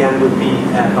link again would be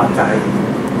Bataille.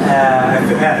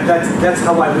 That's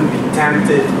how I would be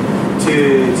tempted to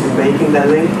making that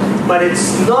link, but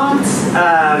it's not.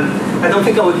 I don't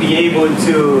think I would be able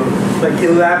to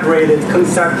elaborate it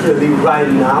conceptually right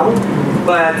now,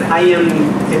 but I am.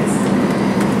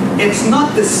 It's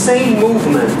not the same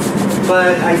movement,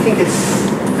 but I think it's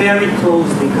very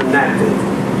closely connected.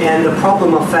 And the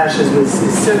problem of fascism is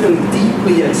certainly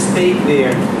deeply at stake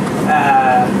there.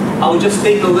 I'll just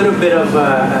take a little bit of,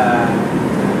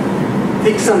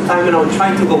 take some time and I'll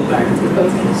try to go back to it.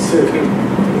 Okay.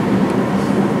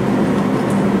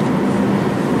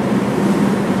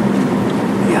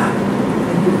 Yeah.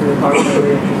 Thank you for the part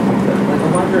very interesting. I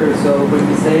wonder, so when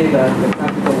we say that the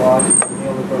capital logic,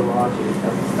 neoliberal logic,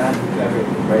 has expanded to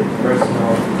everything, right?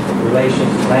 Personal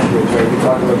relations, language, right? We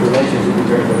talk about relationships in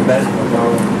terms of investment.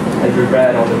 Well, I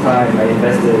regret all the time I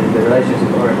invested in the relationship,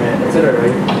 or etc.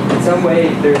 Right? In some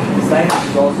way, this language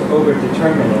is also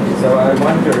over-determinate. So I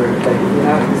wonder, if we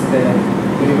have this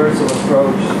universal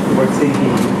approach towards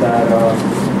thinking that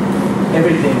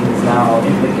everything is now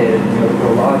implicated in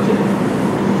neoliberal logic.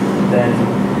 then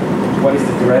what is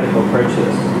the theoretical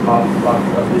purchase of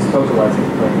this totalizing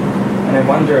claim? And I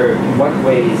wonder in what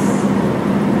ways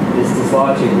is this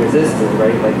logic resisted,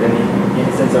 right? Like, I mean, in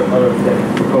a sense of the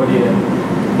Foucauldian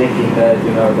thinking that,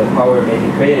 you know, the power may be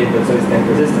created, but so is then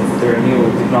resistance. There are new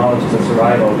technologies of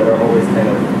survival that are always kind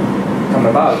of come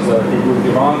about. So it would be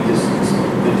wrong to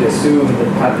assume that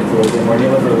capitalism or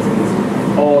neoliberalism is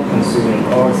all-consuming,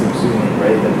 all-subsuming,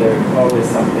 right? That there's always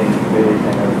something really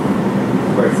kind of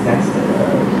works against it.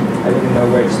 I don't even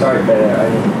know where to start, but I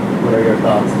mean, what are your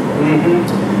thoughts?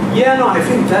 Mm-hmm. Yeah, no, I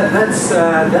think that's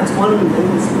one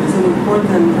is an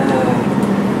important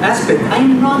aspect.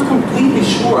 I'm not completely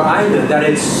sure either that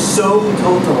it's so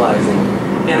totalizing.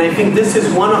 And I think this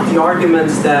is one of the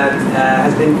arguments that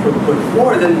has been put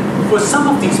forward. And for some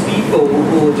of these people,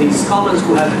 these scholars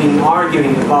who have been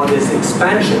arguing about this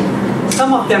expansion,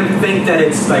 some of them think that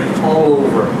it's like all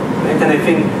over. Right? And I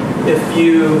think if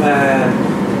you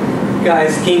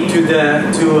guys came to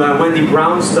Wendy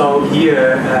Brown's talk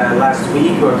here last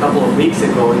week or a couple of weeks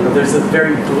ago, you know, there's a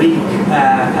very bleak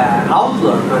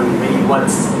outlook on really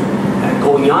what's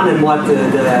going on and what the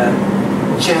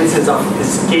chances of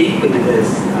escaping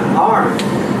this are.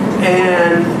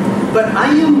 But I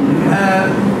am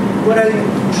what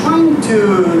I'm trying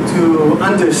to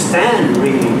understand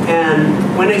really,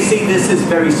 and when I say this is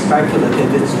very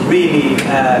speculative, it's really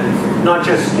not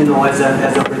just, you know, as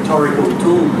a rhetorical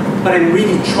tool, but I'm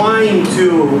really trying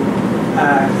to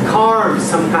carve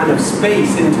some kind of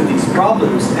space into these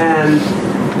problems. And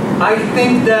I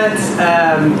think that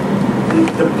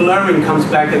the blurring comes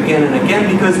back again and again,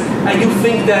 because I do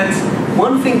think that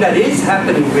one thing that is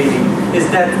happening really is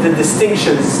that the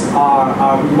distinctions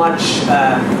are much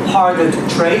harder to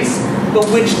trace, but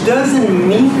which doesn't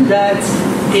mean that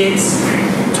it's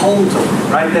total,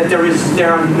 right? That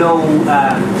there are no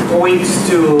points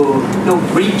to, no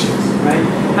breaches, right?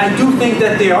 I do think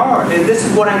that there are, and this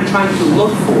is what I'm trying to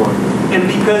look for. And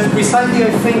because precisely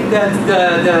I think that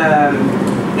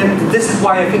and this is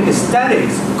why I think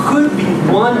aesthetics could be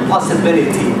one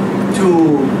possibility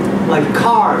to like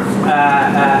carve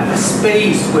a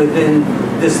space within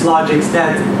this logics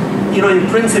that, you know, in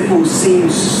principle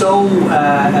seems so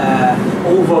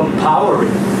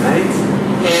overpowering, right?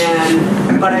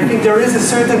 But I think there is a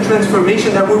certain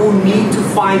transformation that we will need to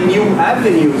find new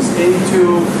avenues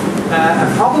into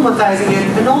problematizing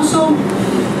it. And also,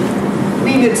 I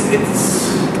mean, it's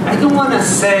I don't want to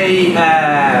say,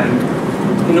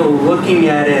 you know, looking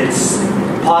at its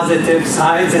positive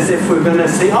sides as if we're going to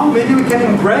say, oh, maybe we can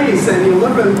embrace and you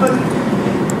look at it, but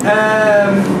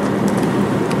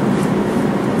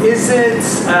is it,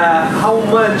 how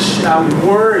much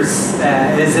worse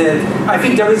is it? I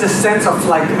think there is a sense of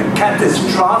like a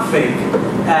catastrophic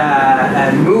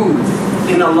mood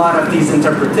in a lot of these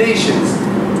interpretations,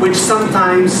 which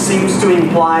sometimes seems to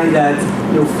imply that,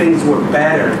 you know, things were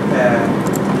better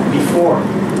before.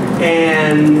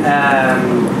 And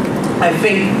I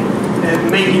think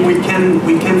maybe we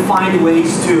can find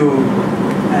ways to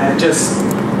just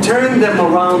turn them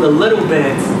around a little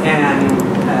bit, and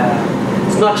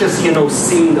it's not just, you know,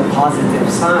 seeing the positive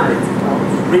side.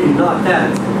 It's really not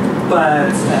that,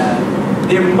 but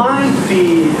there might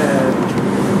be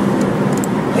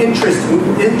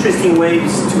interesting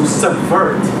ways to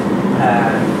subvert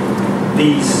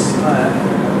these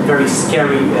very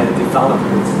scary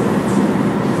developments.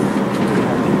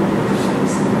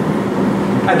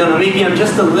 I don't know, maybe I'm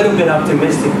just a little bit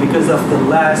optimistic because of the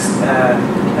last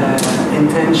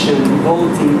intention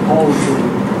voting polls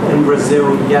in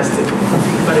Brazil yesterday.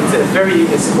 But it's a very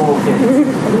small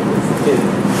hint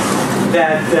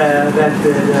that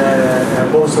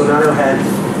Bolsonaro had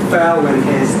fell, and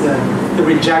the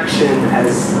rejection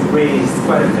has raised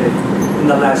quite a bit in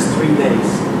the last 3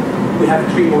 days. We have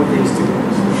 3 more days to go.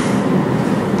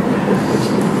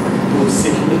 We'll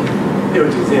see. There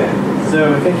it is, yeah. So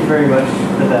thank you very much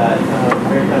for that.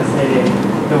 Very fascinating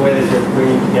the way that you're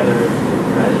bringing together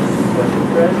threads, sequential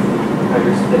threads, how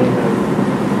you're spinning them,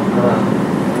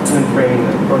 and framing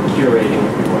them, or curating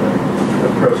if you want to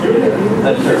appropriate it.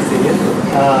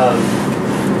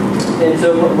 And so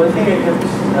one thing I kept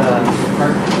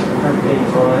harping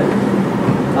on,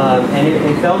 and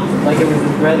it felt like it was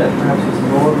a thread that perhaps was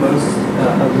most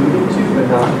alluded to,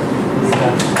 but not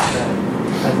discussed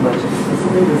as much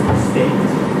explicitly, was the state.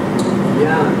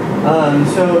 Yeah.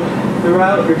 So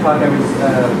throughout your talk, I was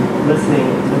listening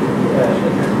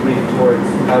towards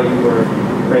how you were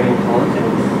framing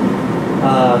politics,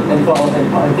 and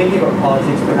thinking about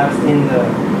politics perhaps in the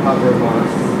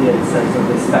Habermasian sense of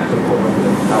the spectacle of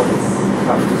how this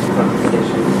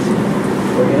conversation is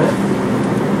organized.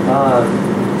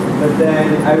 But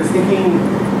then I was thinking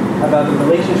about the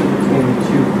relationship between the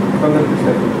two from the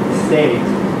perspective of the state.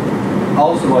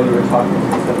 Also, while you were talking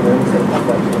to someone else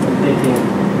I'm thinking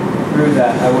through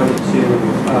that, I wanted to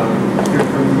hear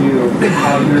from you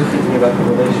how you're thinking about the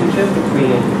relationship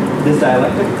between this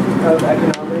dialectic of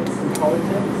economics and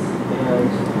politics and,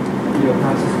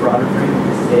 perhaps this broader frame of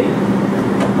the state.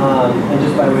 And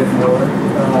just by way of more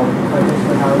context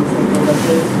for how I was thinking about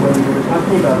this, when you were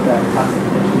talking about that classic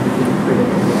tension between the critic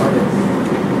and the artist,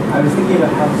 I was thinking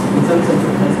about how, in some sense,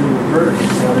 it has been reversed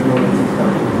in other moments of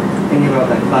time. Thinking about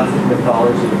that classic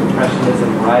mythology of impressionism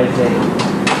rising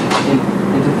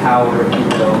into power, if you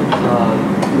will,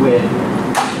 with,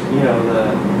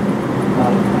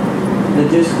 the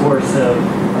discourse of,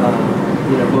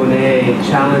 Monet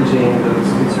challenging those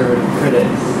conservative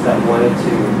critics that wanted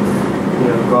to,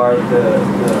 guard the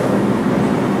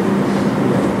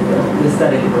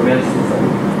aesthetic of romanticism.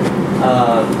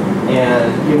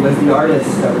 And it was the artist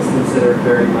that was considered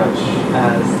very much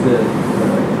as the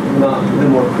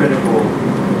more critical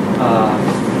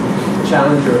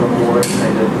challenger of a more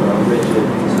kind of rigid,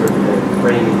 conservative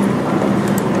framing,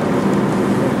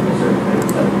 a certain kind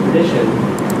of tradition.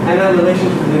 And that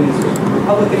relationship between this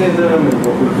republicanism and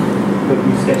what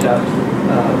we sketch out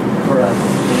for us,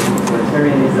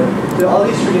 authoritarianism, so all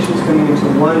these traditions coming into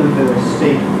one within a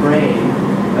state frame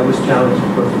that was challenged, of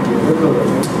course, with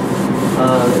neoliberalism,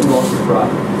 and also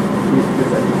brought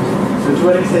so to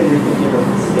what extent you're thinking about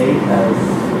the state as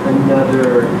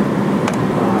another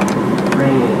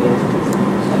framing into this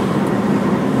discussion?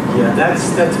 Yeah,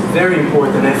 that's very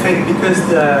important. I think because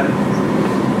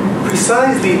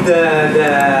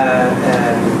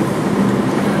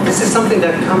this is something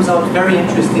that comes out very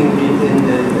interestingly in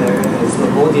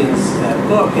Slobodian's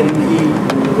book, and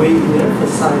the way he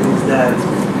emphasizes that,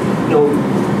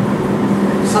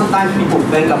 sometimes people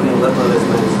think of neoliberalism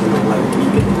as, like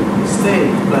weakening the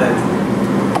state, but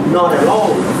not at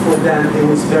all. For them, it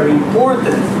was very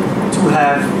important to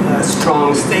have a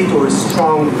strong state or a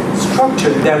strong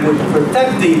structure that would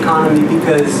protect the economy,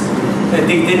 because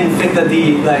they didn't think that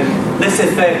the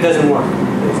laissez-faire doesn't work,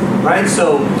 right?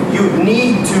 So you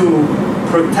need to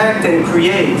protect and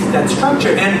create that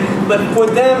structure. But for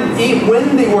them,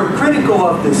 when they were critical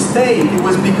of the state, it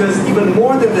was because even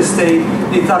more than the state,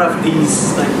 they thought of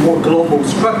these more global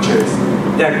structures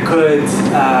that could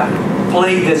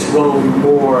play this role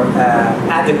more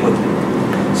adequately.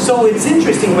 So it's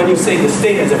interesting when you say the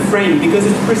state as a frame, because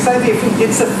it's precisely,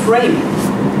 it's a frame.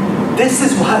 This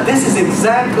is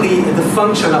exactly the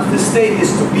function of the state,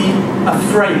 is to be a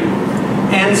frame.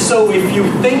 And so if you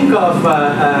think of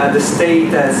the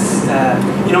state as,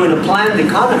 in a planned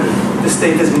economy, the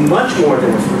state is much more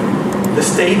than a frame. The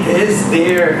state is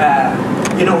there,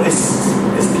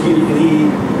 is the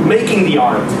making the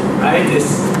art, right?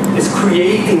 Is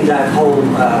creating that whole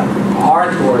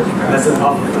artwork as of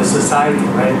a society,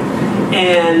 right?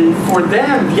 And for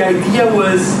them, the idea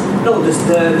was, no,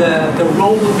 the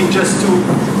role will be just to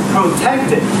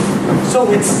protect it. So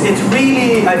it's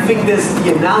really, I think the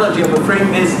analogy of a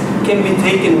frame can be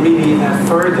taken really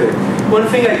further. One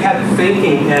thing I kept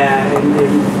thinking, and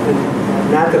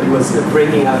Natalie was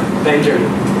bringing up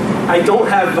Benjamin. I don't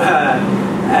have,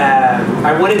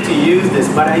 I wanted to use this,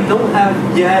 but I don't have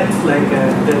yet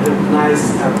the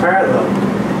nice parallel.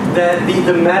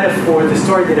 The metaphor, the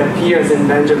story that appears in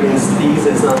Benjamin's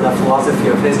thesis on the philosophy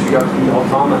of history of the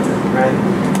automaton, right?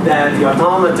 That the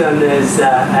automaton is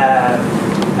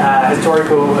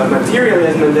historical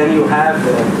materialism, and then you have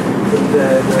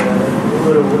the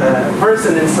little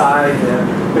person inside,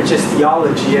 which is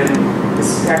theology, and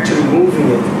is actually moving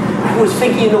it. I was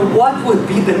thinking, what would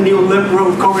be the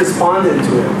neoliberal correspondent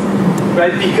to it,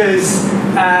 right? Because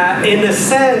in a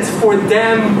sense, for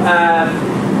them,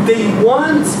 they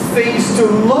want things to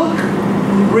look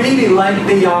really like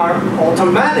they are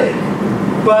automatic,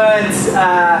 but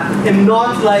and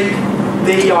not like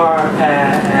they are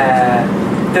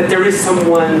that there is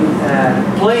someone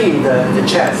playing the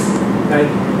chess, right?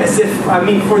 As if,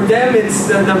 for them, it's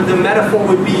the metaphor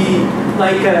would be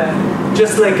like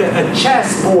just like a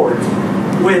chess board,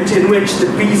 in which the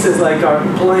pieces are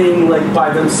playing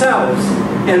by themselves,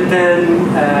 and then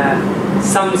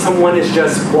someone is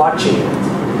just watching it.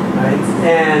 Right?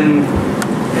 And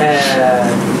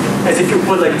as if you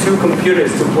put two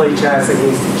computers to play chess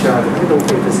against each other. I don't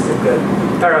think this is a good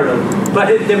parallel, but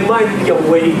there might be a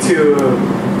way to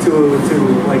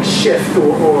shift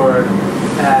or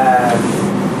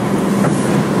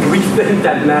rethink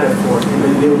that metaphor in the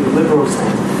neoliberal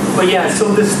sense. But yeah,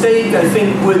 so the state, I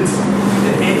think,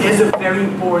 is a very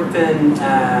important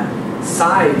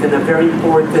side and a very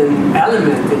important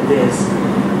element in this.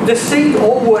 The state,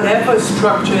 or whatever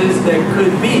structures there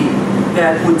could be,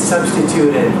 that would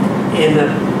substitute it in a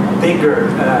bigger,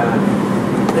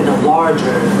 in a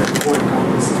larger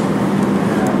encompassed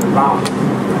round.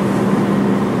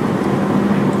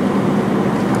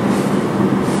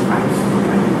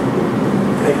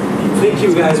 I think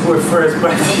you guys were first,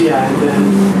 but yeah, and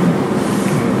then.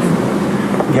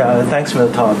 Yeah, thanks for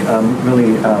the talk.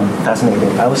 Really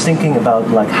fascinating. I was thinking about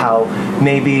like how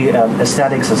maybe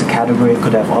aesthetics as a category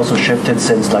could have also shifted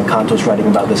since like Kant was writing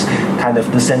about this kind of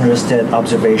disinterested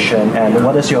observation. And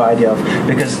what is your idea of,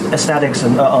 because aesthetics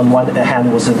on one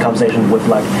hand was in conversation with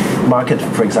like market,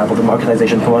 for example, the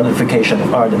marketization, commodification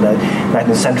of art in the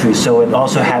 19th century. So it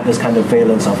also had this kind of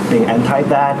valence of being anti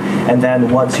that. And then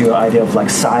what's your idea of like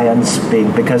science being,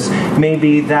 because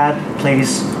maybe that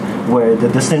place where the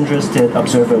disinterested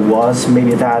observer was,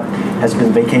 maybe that has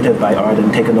been vacated by art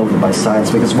and taken over by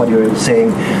science, because what you're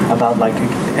saying about like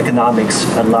economics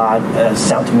a lot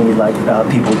sound to me like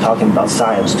people talking about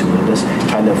science to this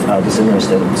kind of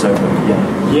disinterested observer.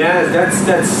 Yeah,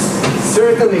 that's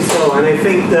certainly so, and I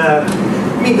think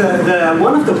the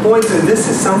one of the points, and this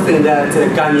is something that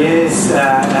Gagné's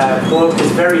book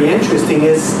is very interesting,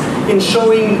 is in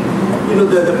showing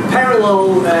the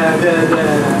parallel,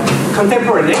 the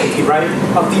contemporaneity, right,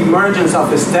 of the emergence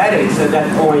of aesthetics at that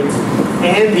point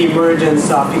and the emergence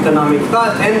of economic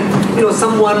thought, and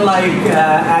someone like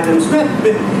Adam Smith.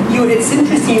 But it's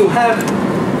interesting. You have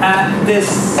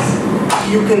this.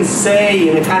 You can say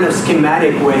in a kind of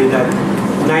schematic way that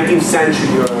 19th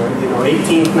century or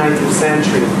 18th, 19th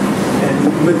century,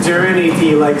 and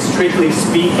modernity, like strictly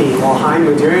speaking, or high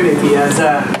modernity, as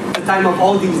the time of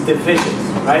all these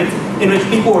divisions, right? In which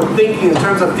people were thinking in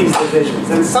terms of these divisions.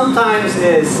 And sometimes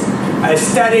is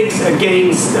aesthetics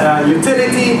against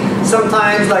utility.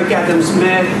 Sometimes, like Adam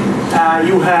Smith,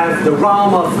 you have the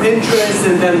realm of interest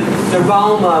and then the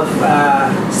realm of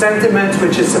sentiment,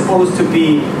 which is supposed to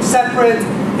be separate.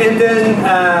 And then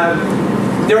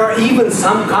there are even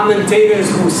some commentators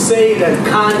who say that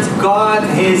Kant got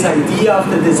his idea of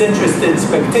the disinterested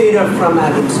spectator from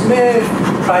Adam Smith,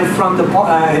 right, from the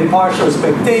impartial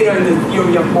spectator and the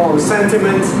theory of moral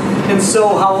sentiments, and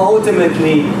so how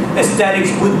ultimately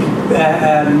aesthetics would be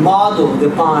modeled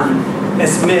upon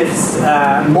Smith's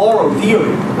moral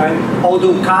theory, right?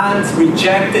 Although Kant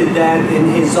rejected that in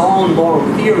his own moral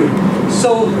theory.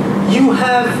 So you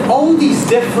have all these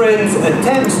different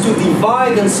attempts to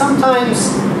divide, and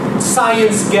sometimes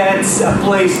science gets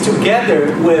placed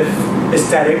together with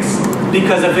aesthetics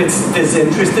because of its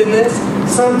disinterestedness.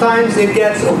 Sometimes it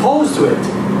gets opposed to it,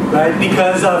 right?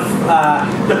 Because of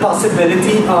the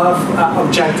possibility of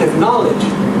objective knowledge.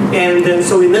 And then,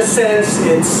 so in a sense,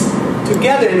 it's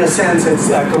together, in a sense, it's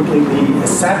completely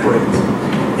separate.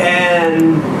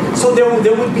 And so there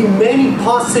would be many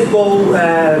possible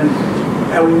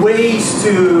ways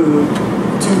to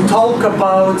talk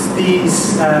about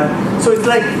these. So it's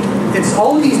like, it's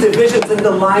all these divisions and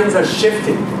the lines are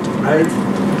shifting, right?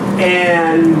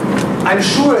 And I'm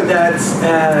sure that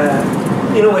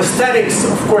aesthetics,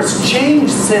 of course,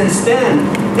 changed since then.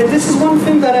 And this is one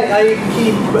thing that I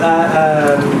keep,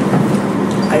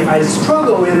 I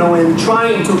struggle, in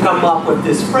trying to come up with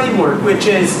this framework, which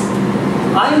is,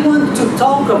 I want to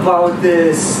talk about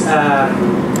this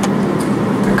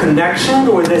connection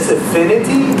or this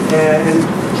affinity, and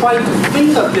try to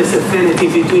think of this affinity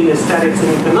between aesthetics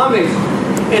and economics,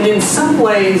 and in some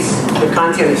ways the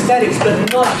Kantian aesthetics,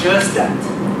 but not just that.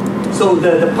 So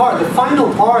the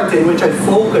final part in which I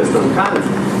focused on Kant,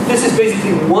 this is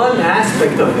basically one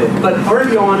aspect of it. But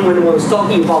early on, when I was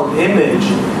talking about image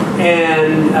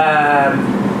and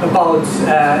about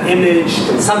image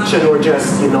consumption, or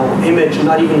just image,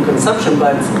 not even consumption,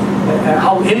 but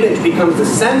how image becomes the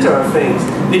center of things,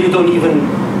 I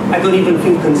don't even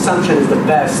think consumption is the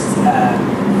best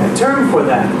term for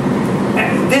that.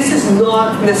 This is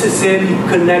not necessarily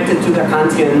connected to the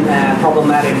Kantian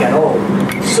problematic at all.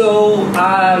 So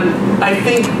I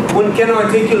think one can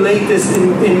articulate this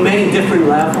in many different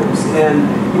levels, and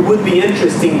it would be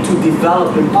interesting to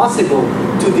develop, and possible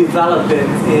to develop it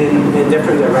in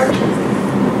different directions.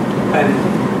 And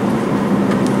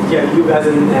yeah, you guys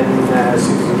and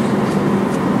Susan.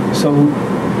 So.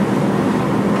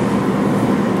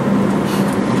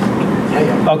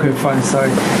 Okay, fine,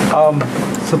 sorry.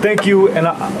 So thank you, and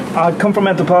I come from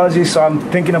anthropology, so I'm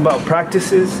thinking about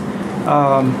practices,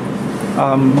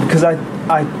 because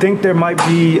I think there might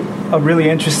be a really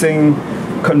interesting,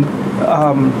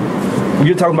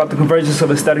 you're talking about the convergence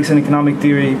of aesthetics and economic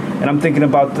theory, and I'm thinking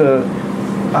about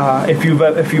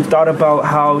if you've thought about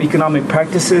how economic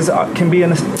practices can be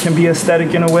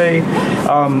aesthetic in a way.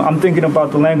 I'm thinking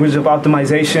about the language of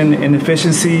optimization and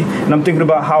efficiency, and I'm thinking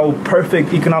about how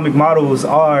perfect economic models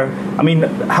are. I mean,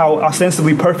 how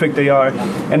ostensibly perfect they are,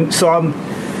 and so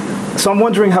I'm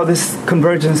wondering how this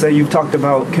convergence that you've talked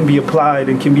about can be applied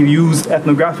and can be used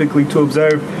ethnographically to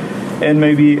observe and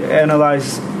maybe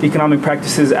analyze economic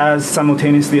practices as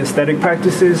simultaneously aesthetic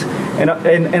practices. And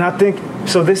I think,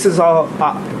 so this is all,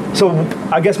 so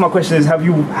I guess my question is, have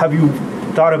you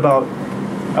thought about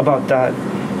that?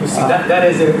 You see, that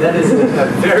is a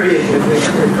very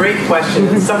great question.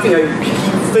 It's something I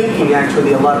keep thinking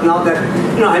actually a lot now that,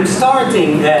 I'm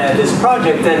starting this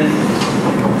project, and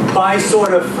by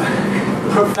sort of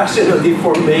professional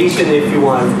deformation, if you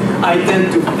want, I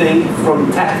tend to think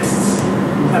from texts.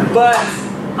 But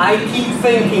I keep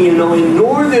thinking, in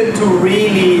order to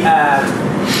really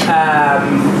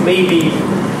maybe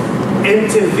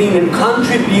intervene and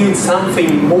contribute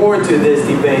something more to this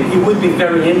debate, it would be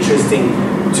very interesting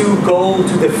to go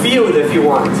to the field, if you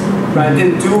want, right,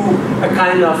 and do a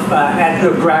kind of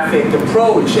ethnographic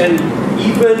approach, and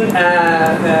even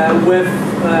with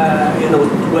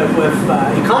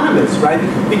economists, right?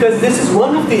 Because this is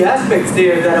one of the aspects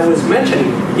there that I was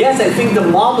mentioning. Yes, I think the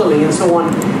modeling and so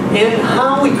on, and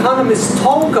how economists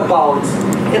talk about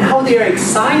and how they are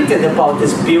excited about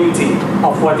this beauty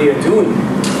of what they are doing.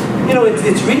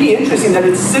 It's really interesting that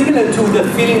it's similar to the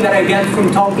feeling that I get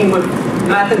from talking with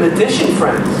mathematician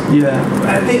friends. Yeah.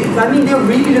 They're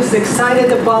really just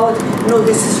excited about,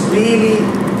 this is really,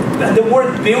 the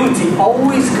word beauty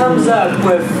always comes up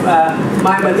with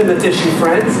my mathematician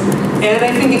friends. And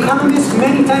I think economists,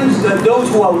 many times, those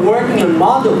who are working on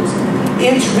models,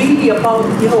 it's really about,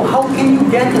 how can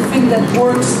you get the thing that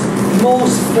works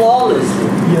most flawlessly,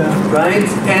 right?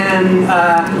 And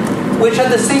which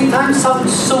at the same time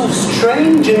sounds so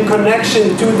strange in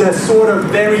connection to the sort of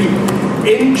very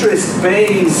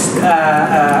interest-based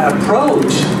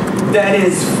approach that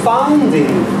is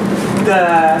founding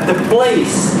the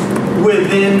place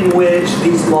within which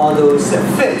these models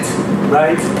fit,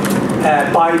 right?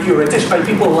 By theoreticians, by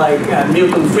people like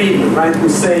Milton Friedman, right, who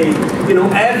say,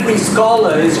 every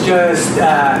scholar is just,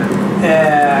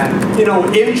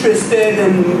 interested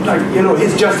in,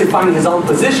 he's justifying his own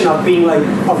position of being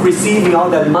of receiving all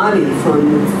that money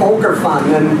from poker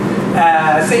fund, and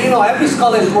say, every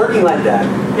scholar is working like that,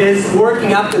 is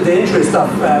working up to the interest of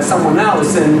someone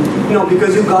else, and,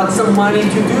 because you got some money to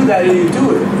do that, and you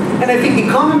do it. And I think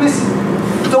economists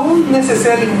don't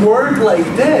necessarily work like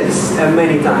this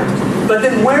many times. But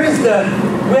then where is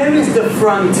the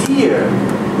frontier?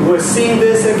 We're seeing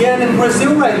this again in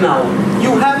Brazil right now.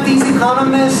 You have these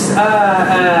economists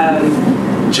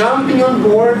jumping on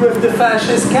board with the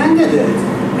fascist candidate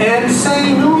and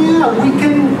saying, "Oh yeah, we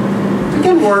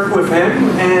can work with him,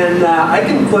 and I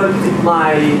can put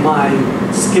my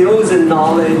skills and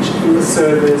knowledge in the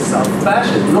service of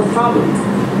fascism, no problem."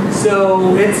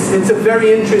 So it's a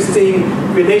very interesting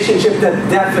relationship that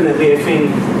definitely, I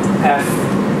think,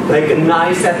 a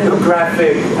nice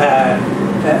ethnographic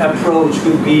approach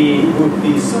would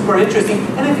be super interesting.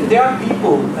 And I think there are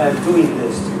people doing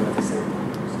this too.